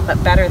like that,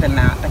 but better than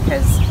that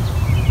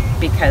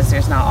because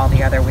there's not all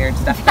the other weird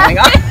stuff going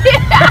on.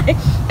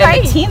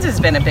 And the teens has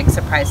been a big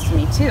surprise to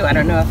me too. I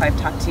don't know if I've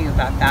talked to you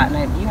about that,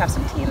 and you have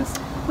some teens.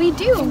 We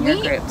do. In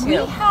your group too. We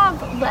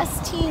have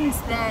less teens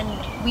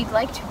than we'd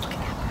like to.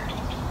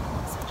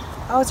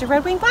 Oh, it's a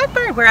red-winged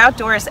blackbird. We're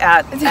outdoors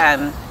at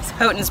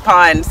Houghton's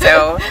Pond,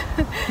 so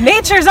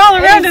nature's all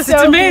around us.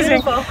 It's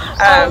amazing.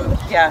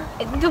 Yeah.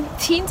 The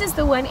teens is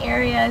the one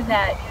area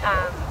that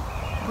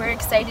we're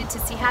excited to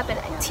see happen.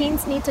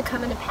 Teens need to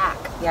come in a pack.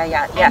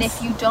 Yeah. And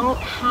if you don't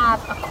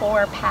have a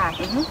core pack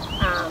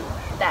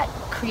that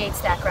creates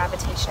that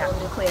gravitational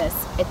nucleus,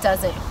 it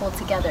doesn't hold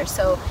together.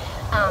 So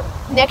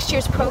next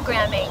year's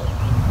programming,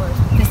 or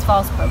this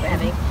fall's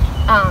programming,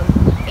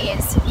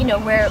 is, you know,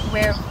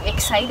 we're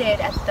excited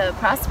at the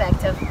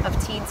prospect of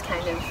teens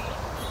kind of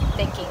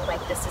thinking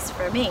like, this is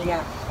for me.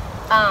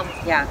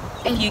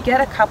 If you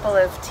get a couple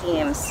of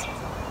teams,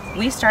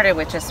 we started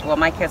with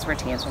my kids were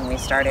teens when we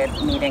started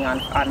meeting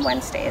on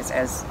Wednesdays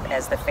as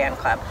the fan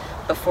club.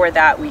 Before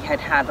that, we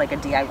had like a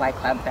DIY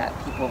club that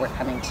people were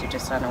coming to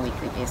just on a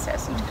weekly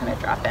basis and kind of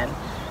drop in.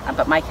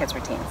 But my kids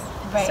were teens,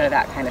 so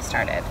that kind of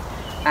started.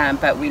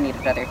 But we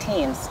needed other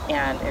teens,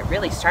 and it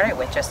really started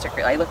with just a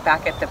group. I look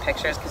back at the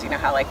pictures, because you know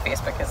how like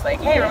Facebook is like,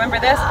 hey, remember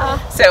this?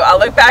 So I'll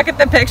look back at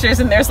the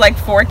pictures and there's like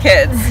 4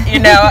 kids, you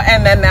know,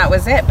 and then that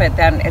was it. But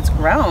then it's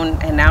grown,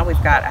 and now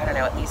we've got, I don't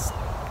know, at least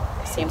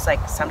it seems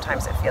like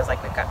sometimes it feels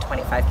like we've got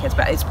 25 kids,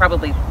 but it's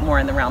probably more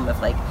in the realm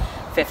of like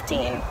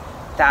 15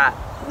 that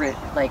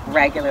like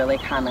regularly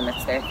come, and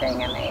it's their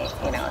thing, and they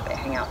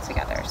hang out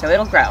together. So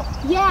it'll grow.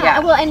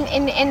 Well, and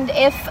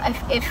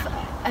if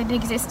an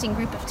existing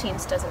group of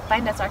teens doesn't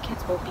find us, our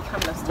kids will become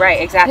those teens.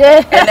 Right, exactly.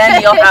 And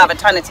then you'll have a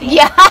ton of teens.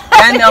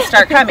 Then they'll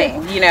start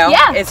coming, you know.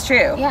 It's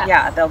true.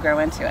 They'll grow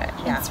into it.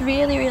 It's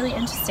really, really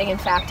interesting. In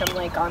fact, I'm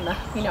like on the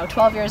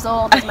 12 years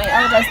old as my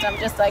eldest. I'm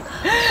just like,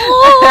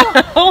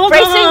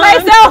 bracing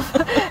myself.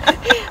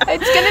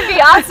 It's gonna be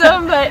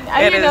awesome, but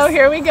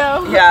here we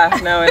go.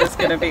 It is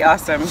gonna be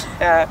awesome.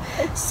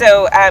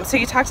 So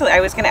you talked.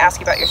 I was gonna ask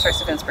you about your source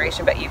of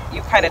inspiration, but you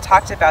kind of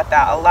talked about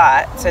that a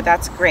lot. So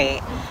that's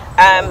great.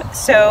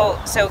 So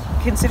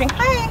considering,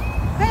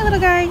 hi little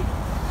guy.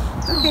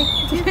 Okay,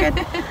 you're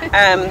good.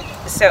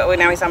 So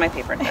now he's on my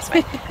paper. That's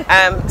fine.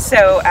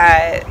 So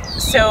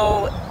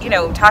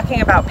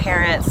talking about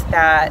parents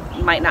that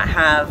might not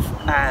have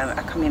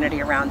a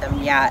community around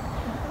them yet.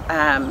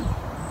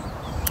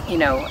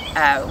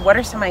 What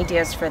are some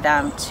ideas for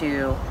them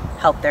to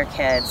help their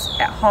kids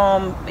at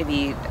home?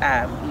 Maybe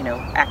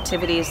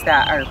activities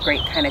that are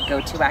great kind of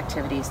go-to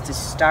activities to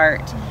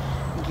start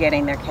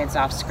getting their kids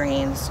off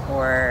screens,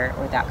 or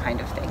that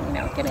kind of thing,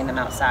 getting them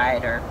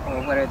outside, or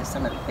what are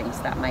some of the things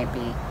that might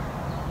be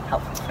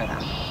helpful for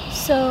them?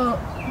 So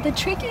the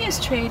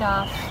trickiest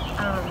trade-off,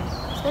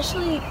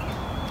 especially,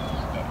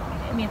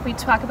 if we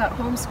talk about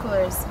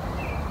homeschoolers,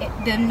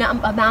 the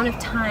amount of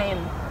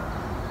time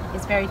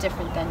is very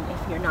different than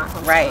if you're not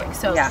homeschooling. Right.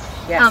 So,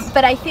 yes.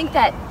 But I think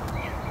that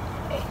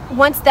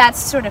once that's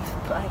sort of,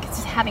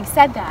 having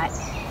said that,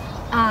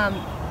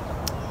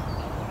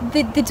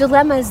 the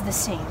dilemma is the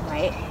same,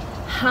 right?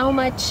 How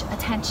much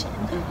attention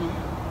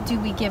do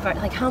we give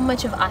how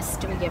much of us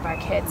do we give our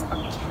kids,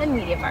 or can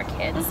we give our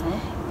kids,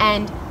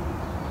 and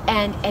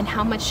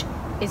how much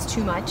is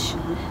too much,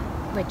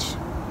 which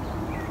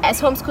as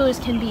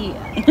homeschoolers can be,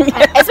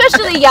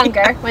 especially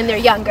younger, when they're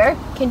younger,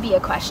 can be a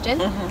question.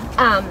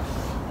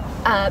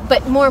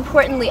 But more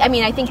importantly,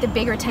 I think the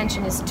bigger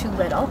tension is too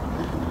little.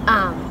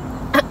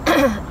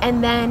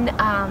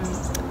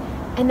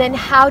 And then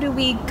how do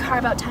we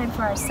carve out time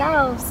for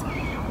ourselves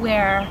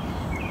where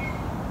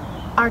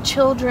our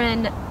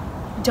children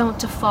don't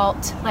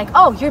default like,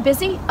 oh, you're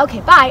busy?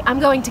 Okay, bye. I'm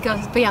going to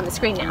go be on the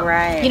screen now.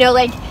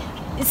 Right.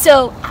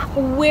 So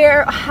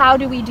how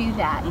do we do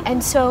that?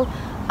 And so,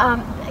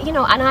 and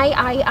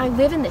I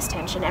live in this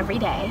tension every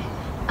day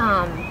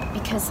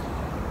because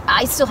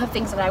I still have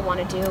things that I want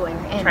to do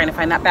and trying to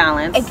find that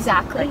balance.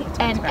 Exactly.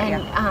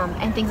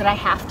 And things that I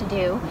have to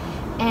do.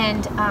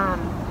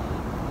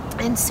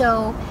 And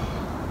so,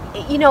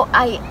 you know,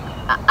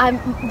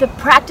 I'm the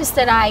practice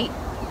that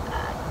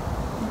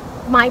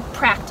my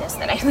practice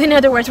that I, in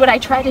other words, what I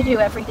try to do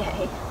every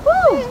day.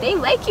 Woo! They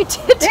like you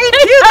today. They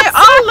do. They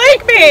all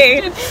like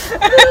me.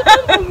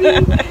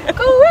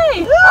 Go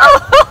away.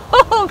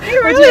 Oh, He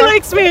really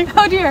likes me.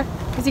 Oh dear.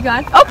 Is he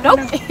gone? Oh no.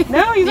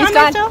 No, he's on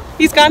gone. still.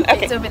 He's gone.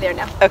 Okay. He's over there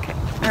now. Okay.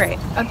 All right.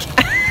 Okay.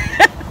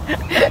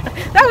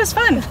 That was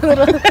fun.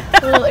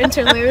 little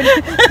interlude.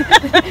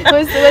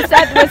 What's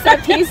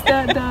that piece?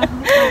 The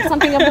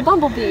something of the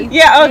bumblebee.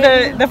 Yeah. Oh,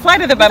 the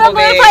flight of the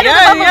bumblebee. Flight of the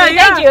bumblebee.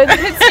 Yeah. Thank you.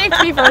 It saved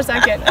me for a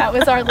second. That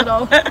was our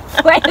little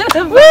flight of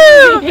the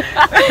Woo! bumblebee.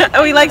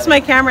 Oh, he likes my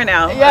camera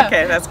now. Yeah.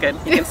 Okay, that's good.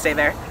 You can stay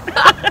there.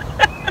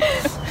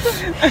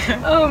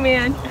 Oh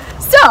man.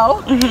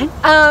 So,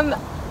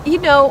 you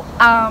know,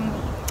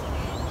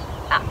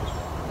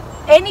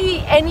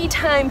 any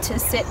time to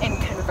sit and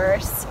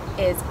converse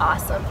is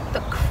awesome.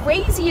 The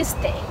craziest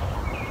thing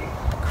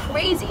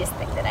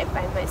that I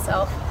find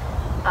myself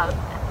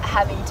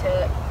having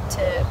to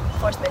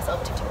force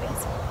myself to do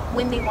is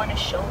when they want to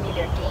show me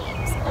their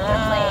games that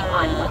they're playing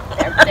on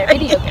their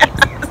video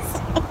games.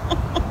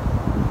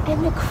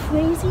 And the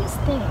craziest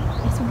thing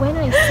is when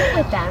I sit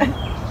with them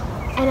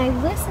and I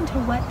listen to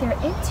what they're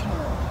into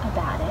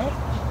about it,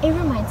 it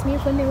reminds me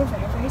of when they were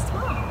very, very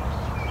small.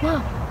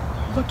 Mom,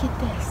 look at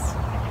this.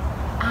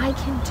 I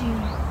can do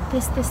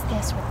this with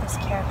this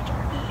character.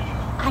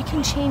 I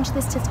can change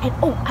this to, and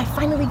oh, I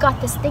finally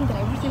got this thing that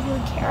I really,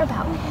 really care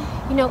about.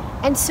 You know,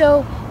 and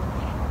so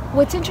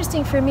what's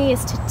interesting for me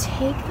is to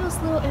take those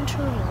little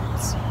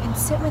interludes and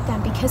sit with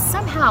them, because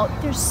somehow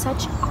there's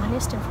such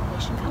honest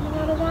information coming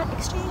out of that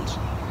exchange.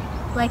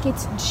 Like,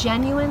 it's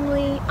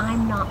genuinely,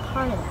 I'm not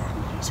part of that.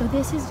 So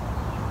this is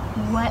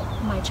what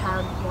my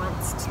child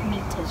wants me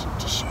to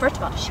first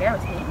of all, to share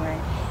with me. Right.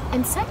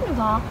 And second of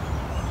all,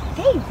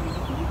 they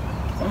really,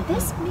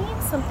 this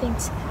means something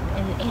to them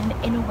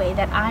in a way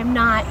that I'm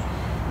not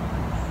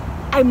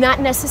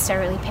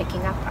necessarily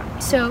picking up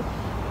on. So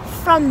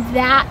from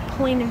that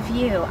point of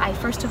view, I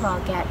first of all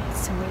get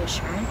some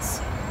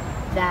reassurance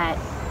that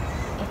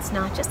it's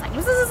not just like,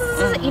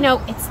 you know,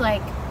 it's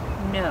like,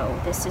 no,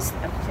 this is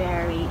a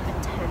very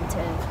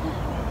attentive,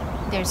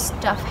 there's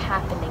stuff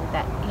happening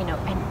that, you know,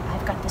 and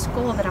I've got this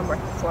goal that I'm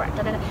working for.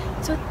 Da, da, da.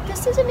 So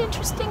this is an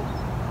interesting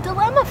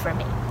dilemma for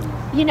me.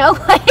 You know,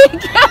 like,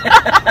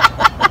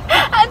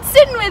 I'm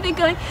sitting with it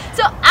going,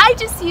 so I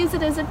just use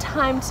it as a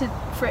time to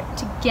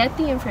get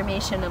the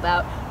information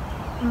about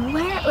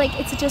where, like,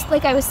 it's just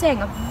like I was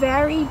saying, a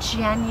very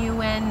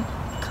genuine,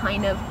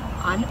 kind of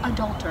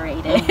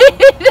unadulterated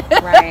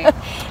Right.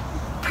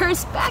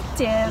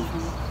 perspective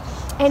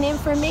and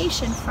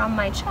information from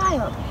my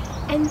child.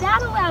 And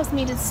that allows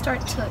me to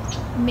start to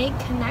make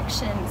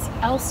connections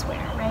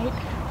elsewhere, right?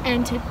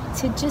 And to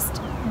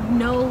just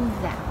know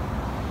them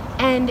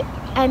and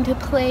to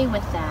play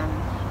with them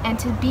and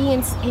to be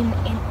in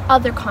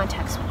other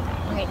contexts with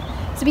them, right?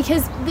 So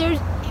because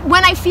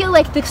when I feel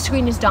like the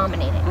screen is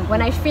dominating,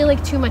 when I feel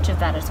like too much of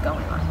that is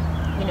going on,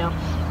 you know,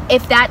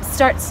 if that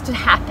starts to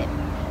happen,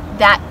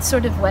 that's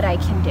sort of what I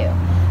can do.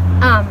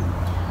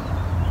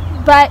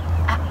 But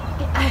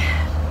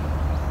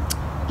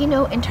you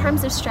know, in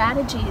terms of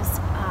strategies,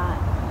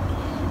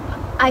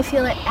 I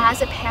feel that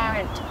as a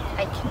parent,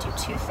 I can do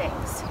two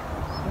things: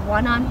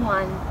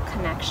 one-on-one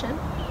connection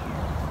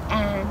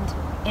and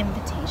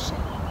invitation.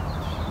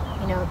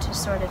 You know, to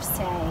sort of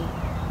say,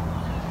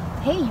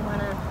 hey, you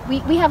wanna,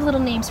 we have little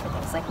names for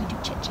things, like we do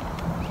chit chat.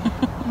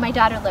 My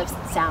daughter loves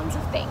sounds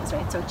of things,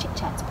 right? So chit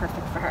chat's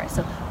perfect for her.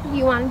 So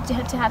you want to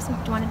have some,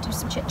 do you want to do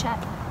some chit chat?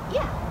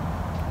 Yeah.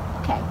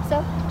 Okay,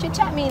 so chit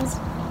chat means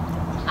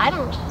I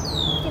don't,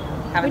 you know,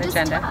 Have an just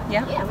agenda. talk.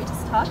 Yeah, we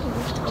just talk and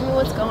just tell me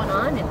what's going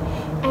on,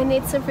 and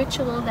it's a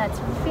ritual that's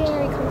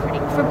very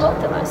comforting for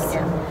both of us.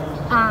 Yeah.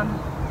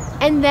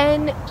 And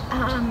then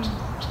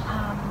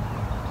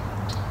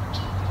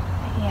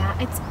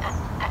it's,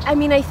 I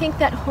mean, I think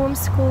that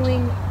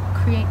homeschooling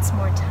creates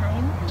more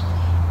time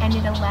and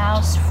it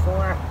allows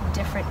for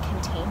different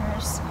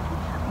containers,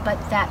 but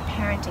that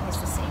parenting is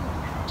the same.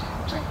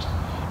 Right.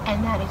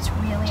 And that it's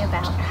really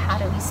about how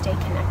do we stay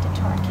connected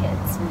to our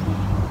kids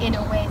in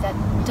a way that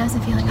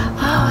doesn't feel like, oh,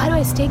 how do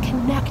I stay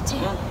connected?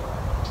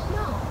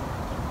 No.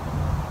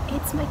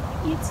 It's a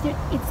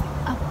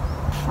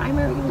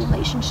primary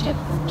relationship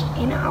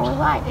in our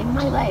life, in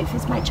my life,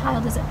 is my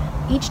child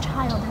each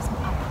child is a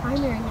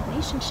primary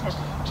relationship.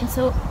 And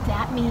so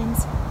that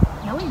means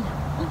knowing them,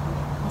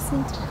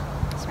 listening to them,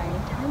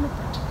 spending time with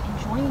them,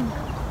 enjoying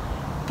them,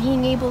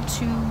 being able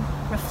to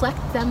reflect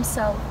them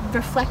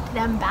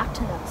back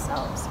to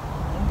themselves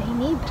when they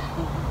need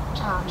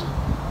that.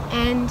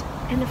 And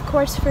of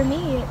course for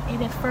me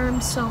it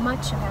affirms so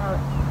much about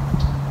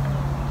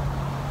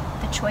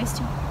the choice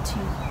to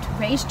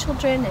raise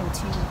children and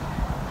to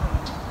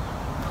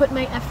put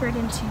my effort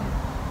into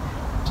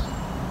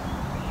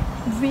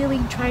really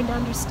trying to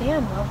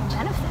understand what will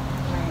benefit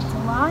them. Right. It's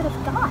a lot of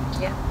thought.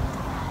 Yeah.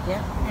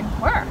 And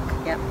work.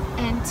 Yeah.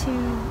 And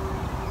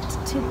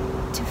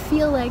to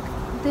feel like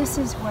this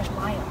is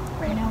worthwhile.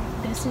 Right. You know,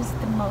 this is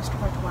the most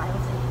worthwhile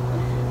thing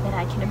that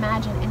I can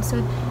imagine. And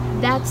so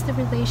that's the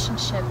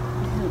relationship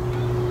loop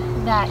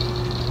that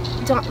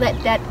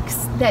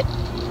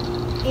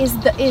is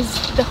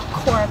the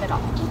core of it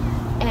all.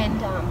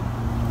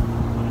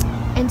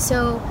 And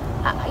so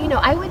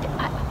I would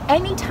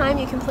anytime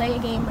you can play a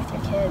game with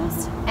your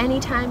kids,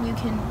 anytime you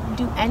can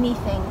do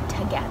anything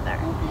together,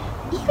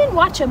 even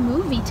watch a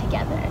movie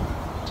together.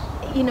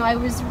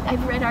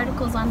 I've read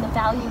articles on the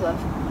value of,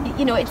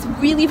 it's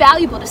really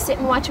valuable to sit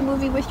and watch a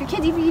movie with your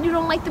kids, even if you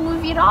don't like the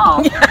movie at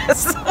all.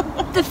 Yes.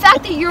 The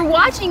fact that you're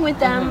watching with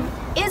them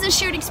is a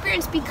shared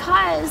experience,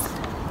 because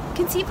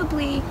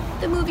conceivably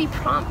the movie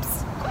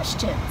prompts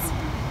questions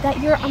that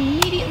you're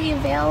immediately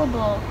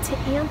available to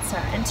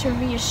answer and to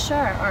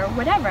reassure or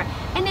whatever.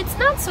 And it's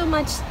not so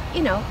much,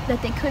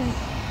 that they couldn't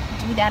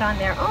do that on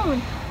their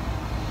own,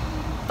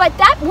 but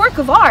that work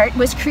of art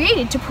was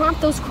created to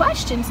prompt those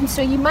questions, and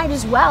so you might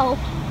as well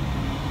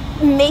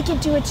make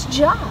it do its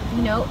job,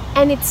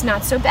 and it's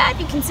not so bad.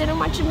 You can sit and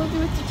watch a movie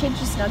with your kids,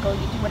 you snuggle,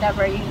 you do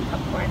whatever, you eat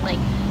popcorn, like,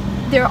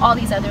 there are all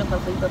these other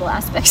lovely little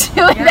aspects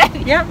to it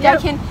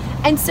that can,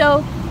 and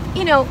so,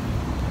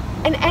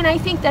 and I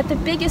think that the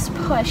biggest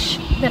push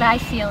that I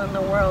feel in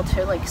the world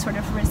to, like, sort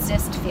of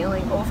resist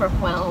feeling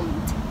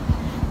overwhelmed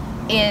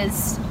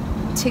is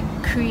to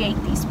create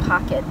these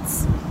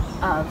pockets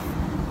of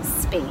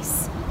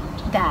space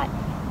that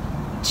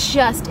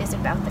just is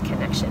about the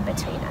connection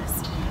between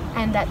us,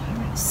 and that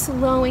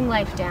slowing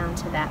life down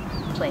to that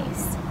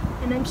place.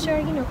 And I'm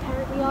sure,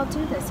 parent, we all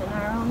do this in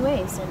our own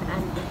ways,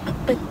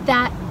 but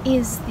that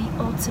is the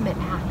ultimate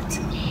act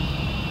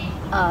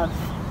of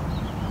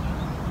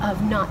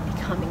not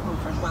becoming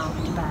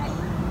overwhelmed by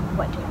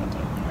what do I do.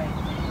 Right.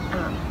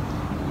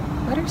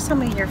 What are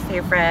some of your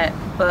favorite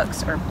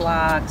books or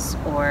blogs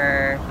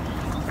or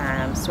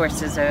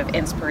sources of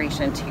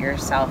inspiration to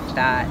yourself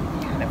that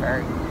kind of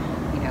are,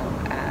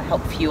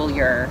 help fuel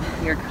your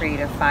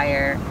creative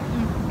fire,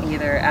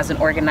 either as an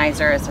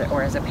organizer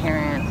or as a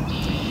parent?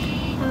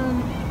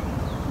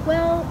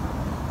 Well,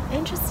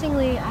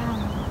 interestingly,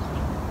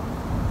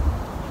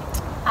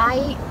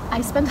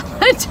 I spend a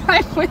lot of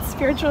time with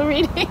spiritual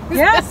readings.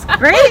 Yes,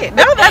 great.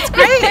 No, that's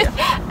great.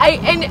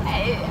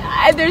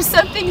 And there's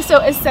something so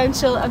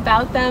essential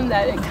about them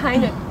that it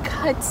kind of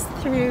cuts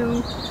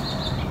through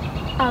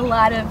a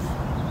lot of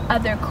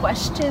other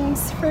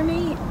questions for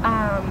me.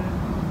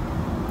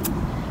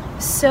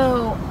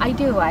 So I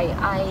do.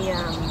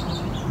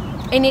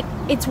 And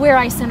it's where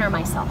I center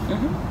myself.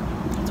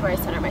 Mm-hmm. It's where I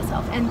center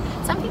myself. And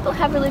some people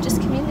have religious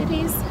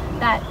communities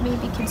that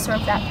maybe can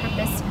serve that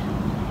purpose.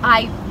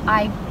 I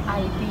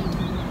read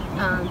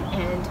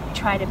and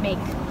try to make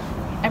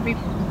every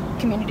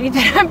community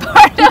that I'm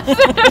part of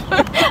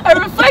a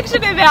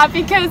reflection of that,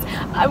 because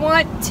I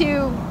want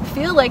to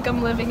feel like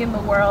I'm living in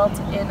the world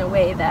in a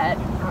way that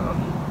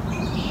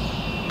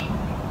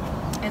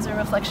is a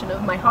reflection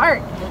of my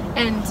heart.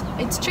 And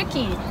it's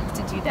tricky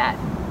to do that.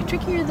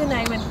 Trickier than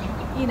I would,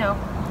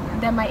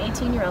 than my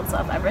 18-year-old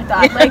self ever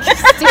thought. Like,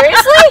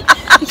 seriously?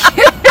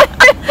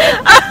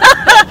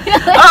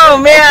 Oh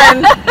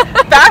man,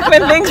 back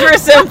when things were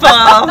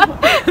simple,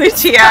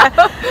 Lucia.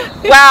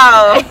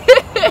 Wow.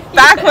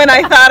 Back when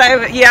I thought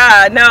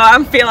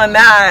I'm feeling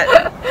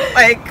that.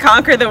 Like,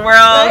 conquer the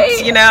world,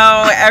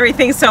 right?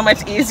 Everything's so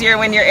much easier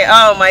when you're,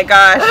 oh my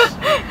gosh.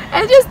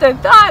 And just the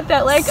thought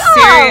that, like,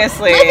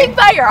 seriously, living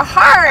by your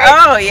heart.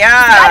 Oh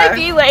yeah. It's gotta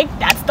be like,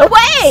 that's the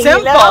way.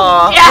 Simple.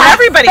 Yes. And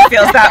everybody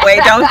feels that way,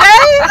 don't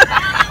they?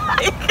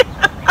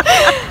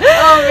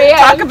 Oh man.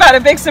 Talk about a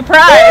big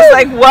surprise.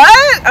 Like,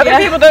 what? Other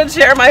people don't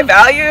share my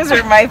values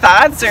or my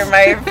thoughts or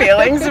my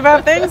feelings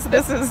about things.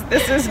 This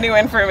is new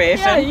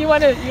information. Yeah, you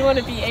wanna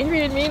be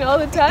angry and mean all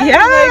the time?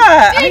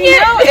 Yeah.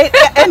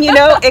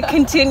 Like, it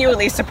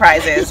continually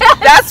surprises. Yes.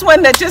 That's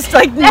one that just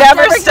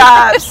never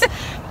stops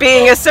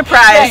being a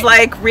surprise. Right.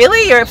 Like,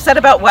 really? You're upset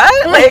about what?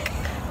 Like,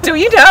 do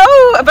you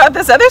know about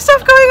this other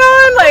stuff going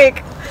on?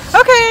 Like,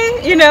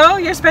 okay,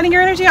 you're spending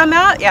your energy on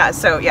that? Yeah,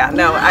 so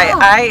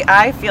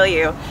I feel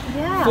you.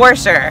 Yeah. For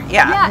sure.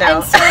 Yeah. No.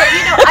 And so,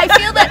 I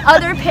feel that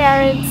other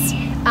parents,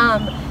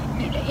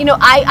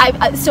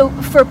 so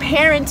for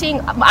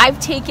parenting, I've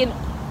taken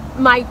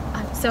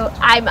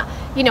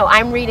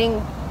I'm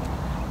reading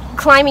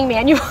climbing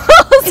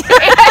manuals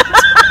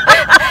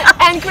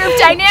and group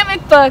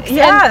dynamic books.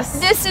 Yes.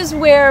 And this is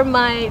where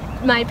my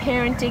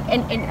parenting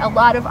and a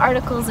lot of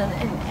articles and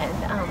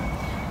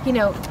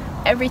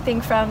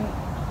everything from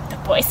the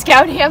Boy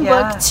Scout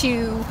handbook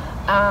to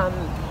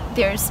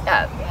there's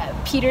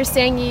Peter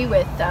Senge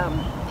with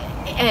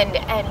and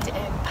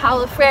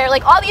Paulo Freire,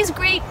 like all these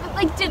great,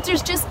 like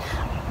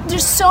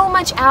there's so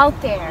much out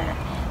there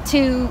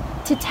to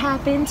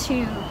tap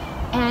into,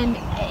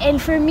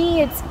 and for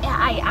me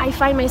I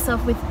find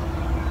myself with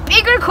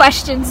bigger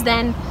questions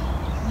than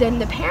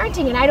the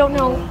parenting, and I don't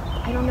know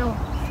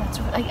if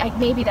that's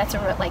maybe that's a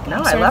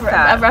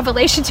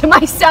revelation to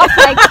myself,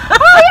 like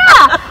oh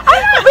yeah,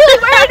 I'm not really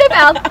worried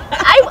about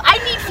I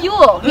need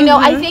fuel,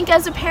 I think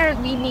as a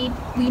parent we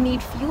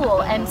need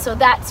fuel, and so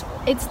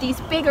it's these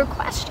bigger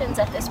questions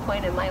at this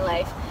point in my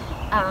life,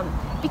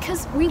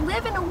 because we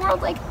live in a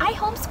world, like I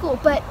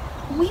homeschool, but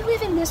we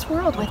live in this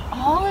world with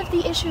all of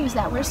the issues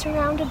that we're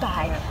surrounded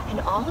by,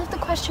 and all of the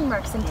question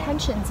marks and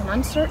tensions and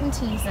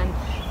uncertainties, and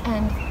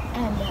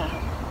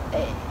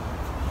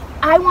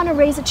I want to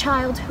raise a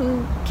child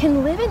who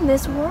can live in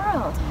this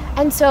world.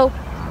 And so,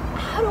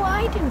 how do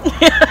I do that?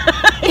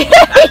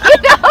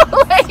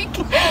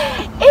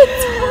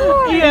 It's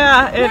hard.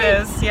 Yeah, it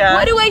is. Yeah.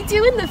 What do I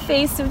do in the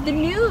face of the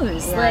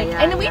news?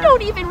 We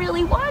don't even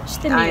really watch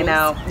the news. I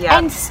know. Yeah.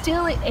 And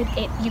still,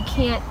 you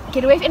can't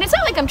get away from it. And it's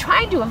not like I'm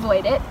trying to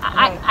avoid it.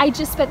 I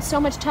just spent so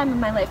much time in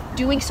my life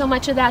doing so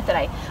much of that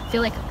I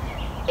feel like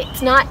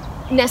it's not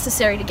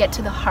necessary to get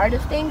to the heart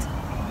of things.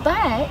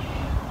 But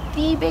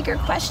the bigger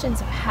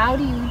questions of how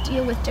do you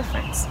deal with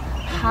difference?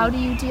 How do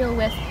you deal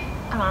with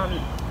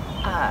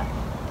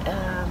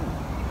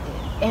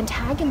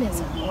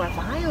antagonism or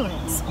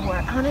violence,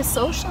 or on a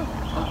social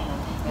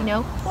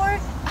level, or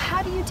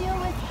how do you deal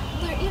with,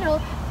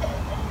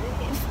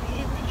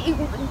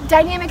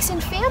 dynamics in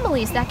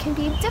families that can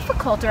be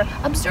difficult, or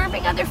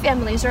observing other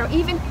families, or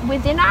even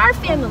within our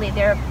family,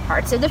 there are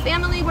parts of the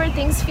family where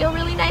things feel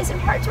really nice and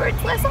parts where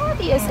it's less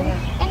obvious,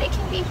 and it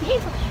can be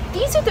painful.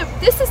 This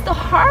is the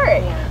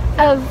heart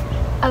of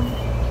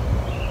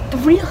the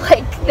real,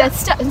 that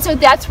stuff. And so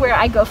that's where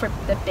I go for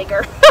the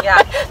bigger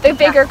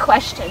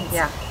questions.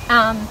 Yeah.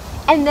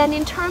 And then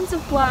in terms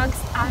of blogs,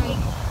 I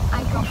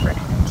go for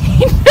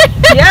entertainment.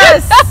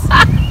 Yes.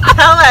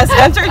 Tell us,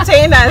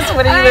 entertain us.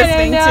 What are you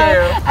listening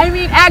to? I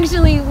mean,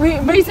 actually,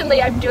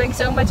 recently I'm doing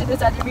so much of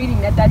this other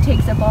reading that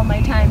takes up all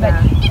my time. But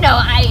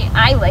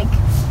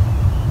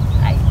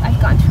I've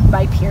gone through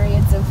my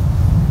periods of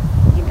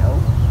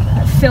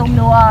film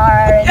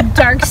noir and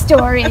dark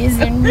stories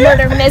and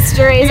murder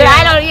mysteries, and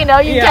I don't,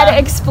 you gotta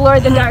explore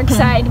the dark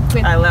side.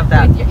 I love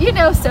that.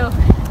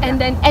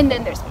 And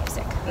then there's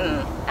music.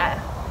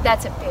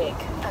 That's a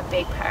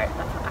big part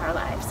of our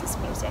lives is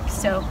music.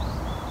 So,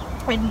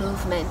 and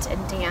movement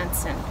and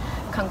dance and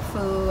kung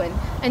fu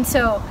and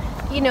so,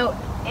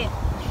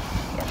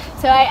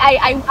 So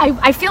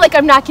I feel like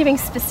I'm not giving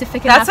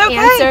specific enough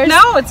answers.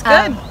 No, it's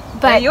good.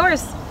 But they're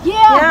yours.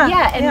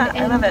 Yeah,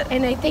 I love it.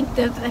 And I think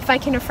that if I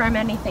can affirm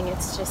anything,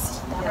 it's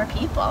just that we're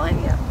people,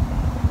 and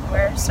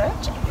we're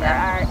searching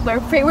for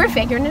we're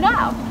figuring it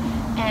out,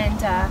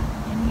 and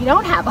we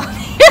don't have all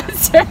the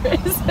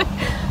answers,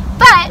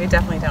 but we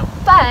definitely don't.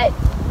 But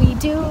we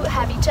do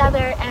have each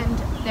other, and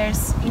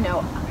there's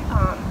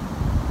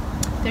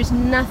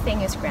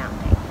nothing as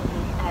grounding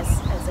as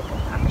a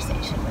good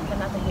conversation with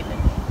another human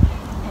being.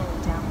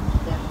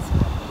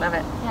 Love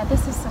it. Yeah,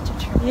 this is such a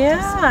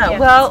tremendous gift.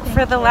 Well,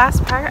 for the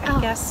last part, I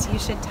guess you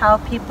should tell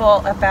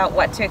people about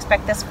what to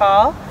expect this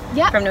fall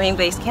from New Wing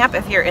Base Camp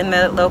if you're in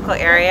the local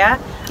area.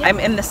 Yep. I'm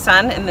in the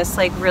sun in this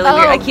really weird.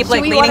 I keep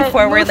leaning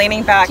forward,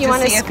 leaning back to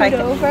see if I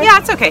can. Over? Yeah,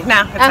 it's okay.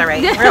 No, it's all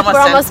right. We're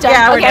almost done.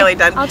 Yeah, we're nearly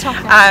done. I'll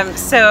talk now.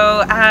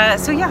 So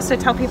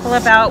tell people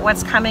about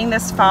what's coming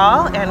this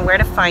fall and where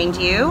to find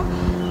you.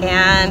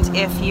 And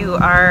if you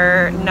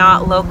are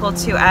not local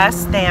to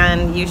us,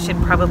 then you should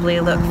probably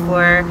look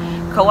for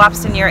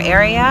co-ops in your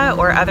area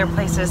or other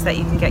places that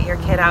you can get your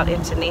kid out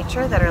into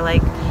nature that are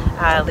like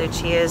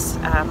Lucia's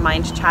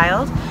Mind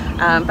Child.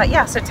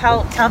 So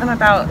tell them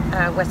about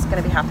what's going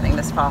to be happening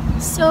this fall.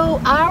 So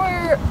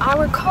our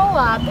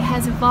co-op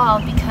has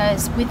evolved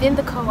because within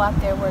the co-op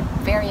there were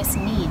various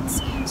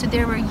needs. So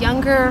there were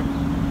younger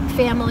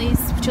families,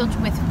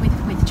 children with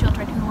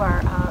children who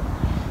are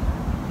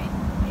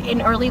in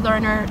the early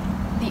learner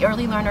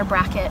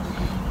bracket,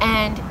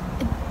 and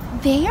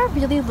they are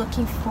really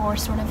looking for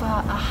sort of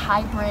a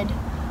hybrid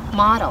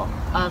model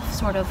of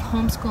sort of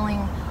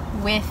homeschooling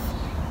with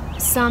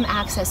some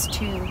access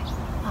to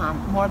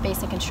more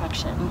basic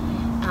instruction.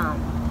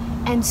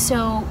 And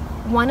so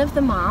one of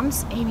the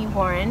moms, Amy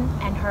Warren,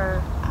 and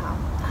her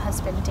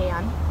husband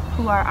Dan,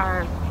 who are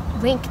our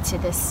link to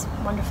this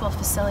wonderful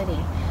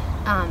facility,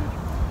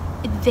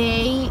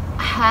 they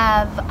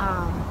have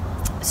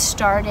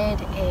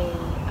started a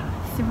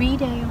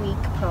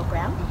 3-day-a-week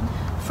program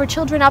for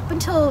children up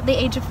until the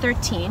age of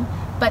 13,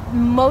 but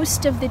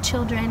most of the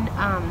children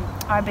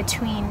are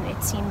between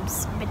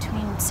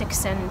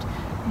 6 and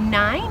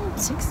 9,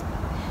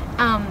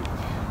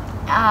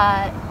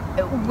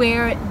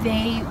 where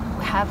they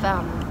have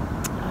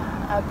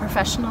a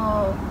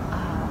professional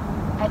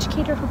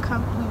educator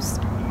who's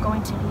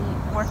going to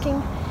be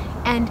working,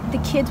 and the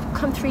kids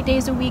come 3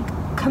 days a week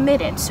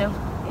committed. So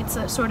it's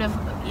a sort of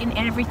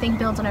everything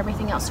builds on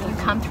everything else. So you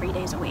come 3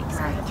 days a week,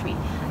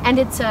 and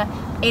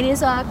it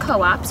is a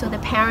co-op. So the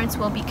parents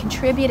will be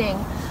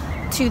contributing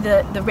to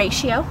the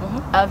ratio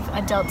of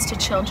adults to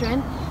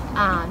children,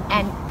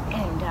 and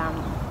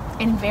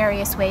in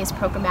various ways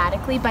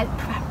programmatically. But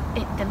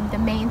the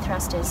main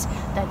thrust is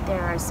that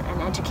there's an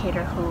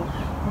educator who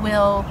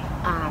will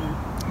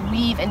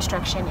weave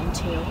instruction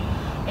into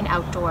an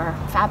outdoor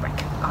fabric.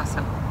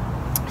 Awesome.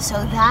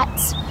 So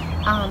that's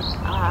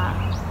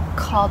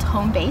called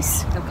Home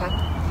Base. Okay.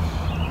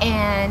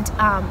 And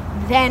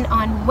then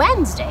on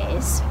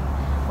Wednesdays,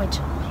 which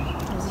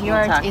is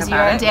your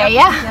day,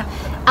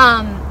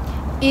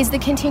 is the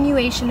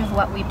continuation of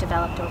what we've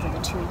developed over the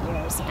 2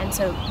 years. And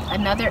so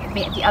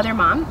the other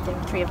mom, the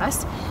three of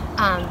us,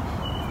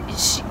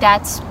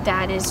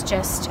 that is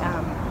just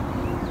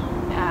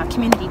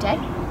community day.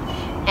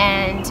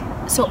 And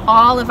so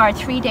all of our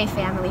 3-day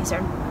families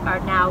are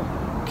now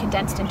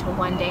condensed into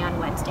 1 day on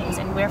Wednesdays,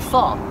 and we're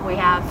full. We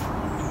have,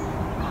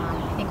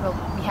 I think we'll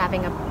be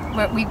having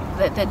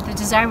the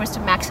desire was to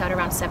max out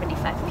around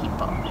 75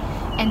 people.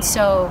 And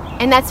so,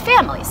 and that's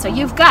family. So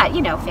you've got,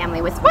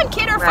 family with 1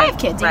 kid or 5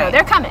 kids,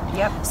 they're coming.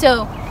 Yep.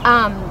 So,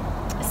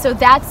 so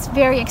that's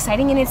very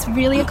exciting, and it's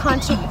really a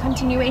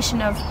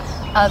continuation of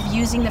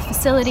using the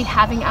facility,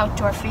 having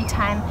outdoor free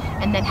time,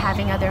 and then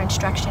having other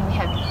instruction. We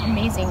have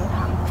amazing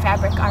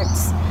fabric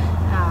arts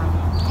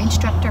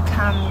instructor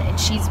come, and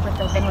she's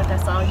been with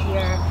us all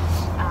year.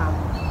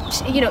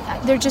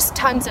 There are just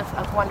tons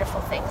of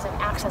wonderful things, and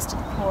access to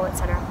the pool,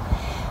 etc.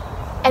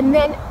 And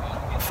then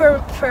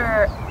for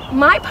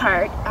my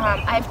part,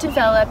 I've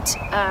developed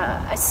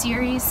a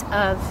series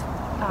of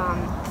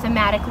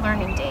thematic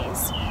learning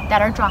days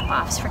that are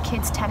drop-offs for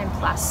kids 10 and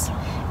plus.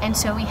 And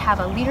so we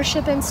have a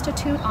Leadership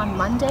Institute on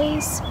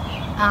Mondays,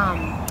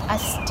 a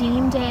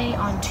STEAM day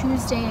on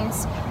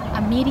Tuesdays,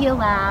 a Media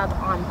Lab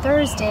on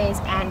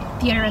Thursdays, and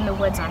Theater in the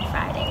Woods on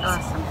Fridays.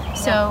 Awesome.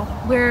 So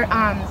we're,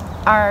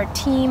 our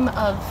team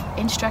of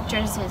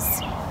instructors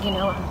is,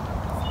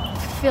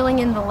 filling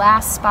in the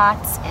last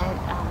spots and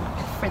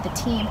for the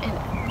team, and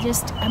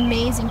just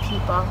amazing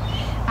people.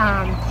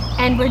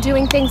 And we're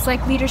doing things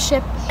like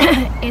leadership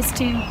is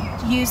to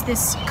use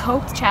this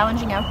COPE,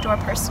 Challenging Outdoor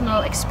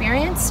Personal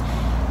Experience,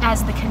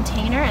 as the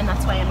container, and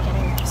that's why I'm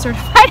getting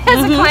certified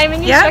as a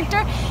climbing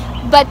instructor.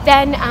 But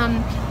then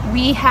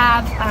we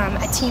have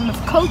a team of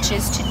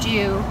coaches to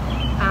do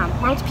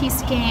World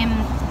Peace Game,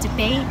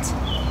 debate,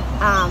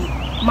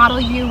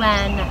 Model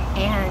UN,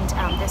 and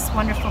this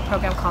wonderful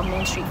program called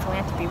Main Street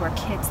Philanthropy, where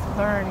kids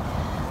learn,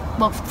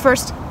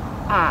 first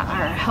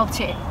are helped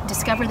to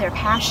discover their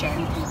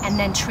passion, and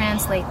then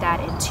translate that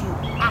into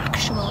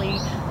actually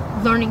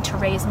learning to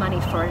raise money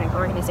for an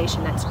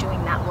organization that's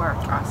doing that work.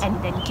 Awesome.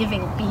 And then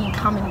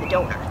becoming the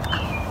donor.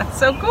 That's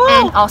so cool.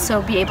 And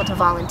also be able to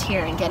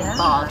volunteer and get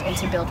involved and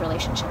to build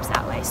relationships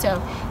that way.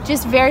 So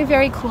just very,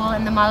 very cool.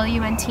 And the Model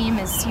UN team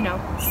is,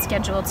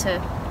 scheduled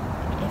to,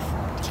 if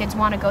kids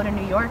want to go to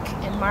New York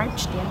in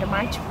March, the end of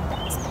March,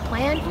 that's the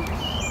plan.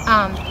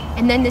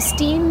 And then the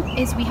STEAM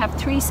is we have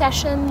 3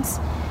 sessions.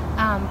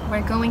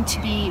 We're going to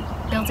be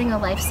building a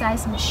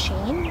life-size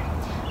machine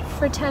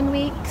for 10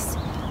 weeks.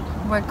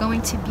 We're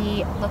going to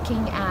be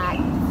looking at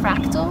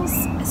fractals,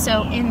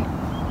 so in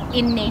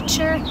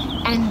nature,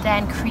 and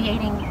then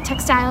creating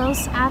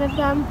textiles out of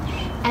them.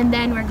 And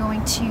then we're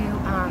going to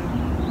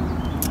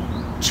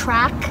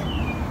track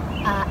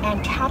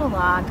and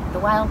catalog the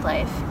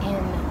wildlife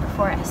in the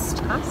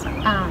forest.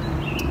 Awesome.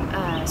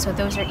 So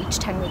those are each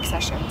 10-week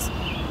sessions.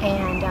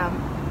 And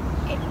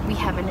we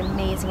have an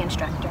amazing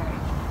instructor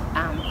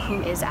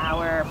who is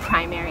our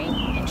primary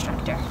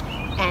instructor.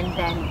 And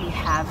then we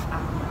have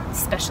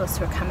specialists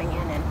who are coming in,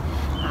 and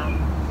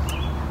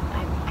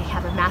I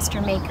have a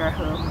master maker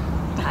who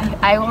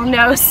I will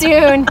know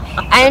soon.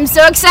 I am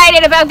so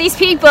excited about these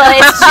people.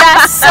 It's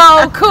just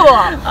so cool.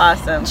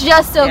 Awesome.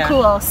 Just so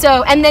cool.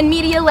 So, and then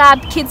Media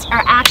Lab kids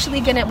are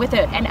actually going to, with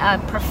a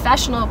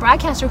professional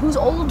broadcaster who's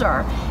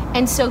older.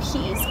 And so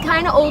he's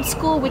kind of old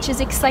school, which is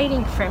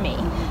exciting for me,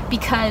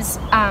 because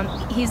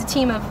he's a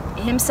team of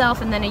himself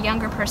and then a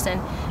younger person,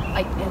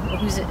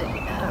 who's a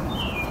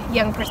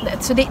young person.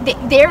 So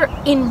they're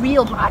in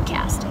real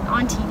broadcasting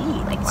on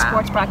TV, like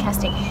sports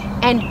broadcasting,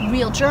 and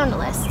real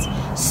journalists.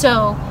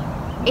 So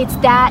it's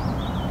that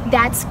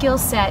skill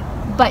set,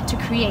 but to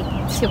create,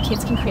 so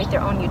kids can create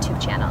their own YouTube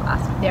channel,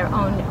 their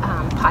own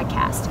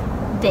podcast.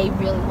 They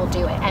really will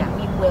do it, and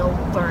we will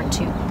learn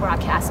to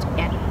broadcast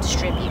and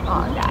distribute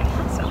all of that.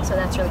 So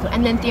that's really cool.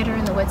 And then Theater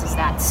in the Woods is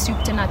that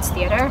soup to nuts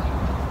theater,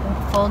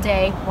 full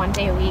day, 1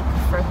 day a week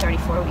for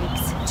 34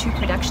 weeks, 2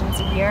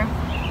 productions a year.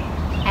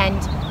 And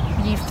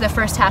the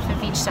first half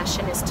of each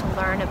session is to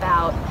learn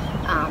about,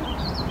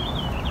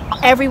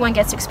 everyone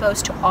gets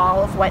exposed to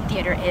all of what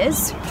theater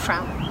is,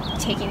 from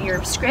taking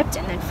your script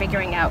and then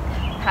figuring out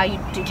how you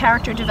do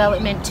character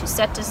development, to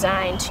set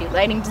design, to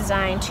lighting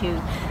design,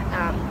 to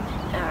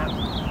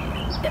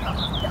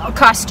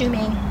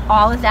costuming,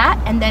 all of that.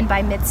 And then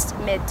by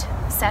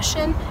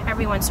mid-session,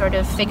 everyone sort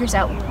of figures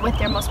out what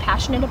they're most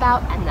passionate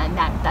about, and then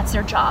that's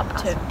their job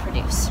to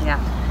produce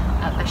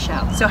a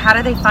show. So how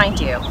do they find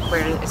you?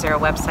 Is there a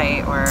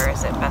website, or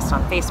is it best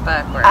on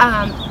Facebook? Or?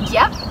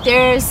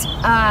 There's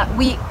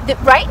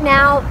right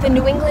now the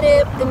New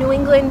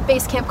England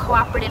Basecamp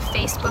Cooperative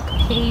Facebook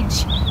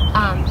page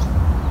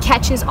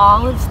catches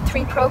all of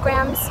 3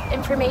 programs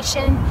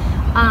information.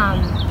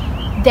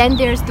 Then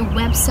there's the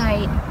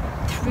website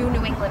through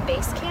New England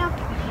Basecamp,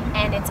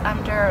 and it's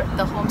under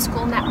the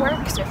Homeschool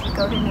Network. So if you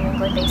go to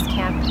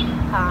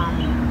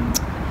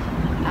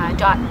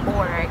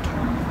newenglandbasecamp.org,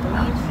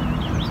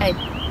 I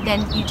believe,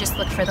 then you just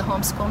look for the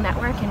Homeschool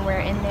Network, and we're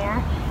in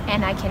there.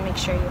 And I can make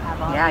sure you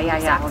have all the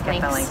exact we'll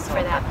get the links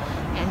for that.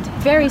 And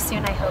very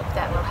soon, I hope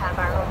that we'll have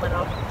our own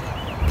little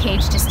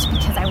page just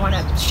because I want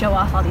to show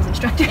off all these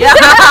instructors. Yeah.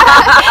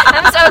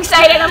 I'm so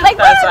excited. I'm like,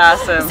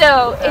 that's woo! awesome.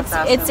 So That's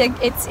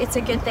it's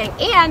a good thing,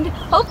 and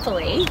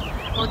hopefully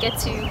we'll get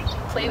to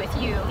play with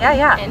you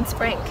in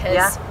spring,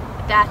 because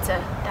that's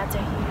a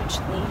huge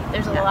lead.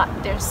 There's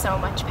there's so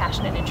much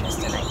passion and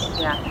interest, and I think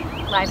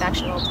live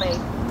action role play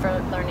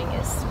for learning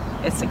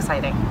it's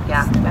exciting.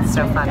 Yeah, it's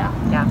so fun.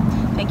 Yeah.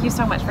 Thank you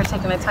so much for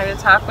taking the time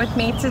to talk with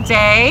me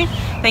today.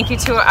 Thank you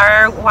to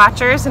our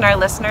watchers and our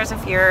listeners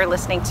if you're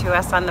listening to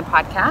us on the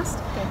podcast.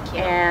 Thank you.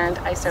 And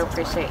I so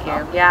appreciate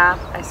you. Yeah,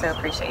 I so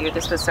appreciate you.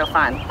 This was so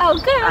fun. Oh,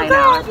 good. I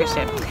know. I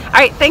appreciate it. All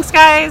right. Thanks,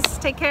 guys.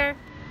 Take care.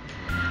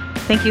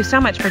 Thank you so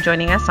much for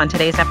joining us on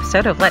today's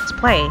episode of Let's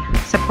Play,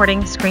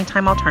 supporting Screen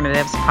Time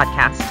Alternatives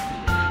podcast.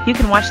 You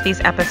can watch these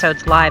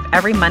episodes live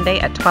every Monday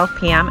at 12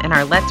 p.m. in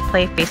our Let's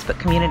Play Facebook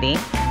community,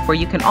 where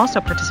you can also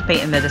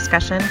participate in the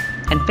discussion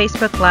and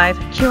Facebook Live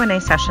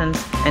Q&A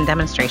sessions and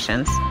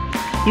demonstrations.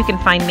 You can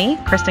find me,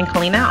 Kristen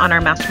Kalina, on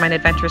our Mastermind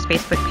Adventures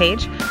Facebook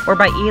page or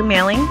by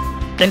emailing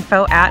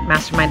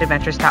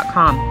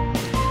info@mastermindadventures.com.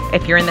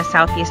 If you're in the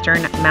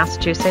southeastern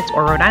Massachusetts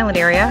or Rhode Island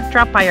area,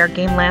 drop by our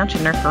game lounge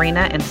and Nerf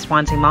Arena in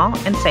Swansea Mall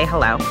and say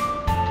hello.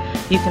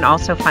 You can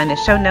also find the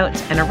show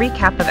notes and a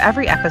recap of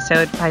every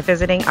episode by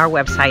visiting our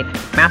website,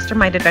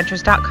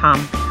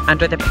 mastermindadventures.com,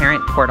 under the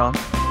Parent Portal.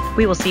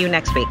 We will see you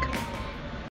next week.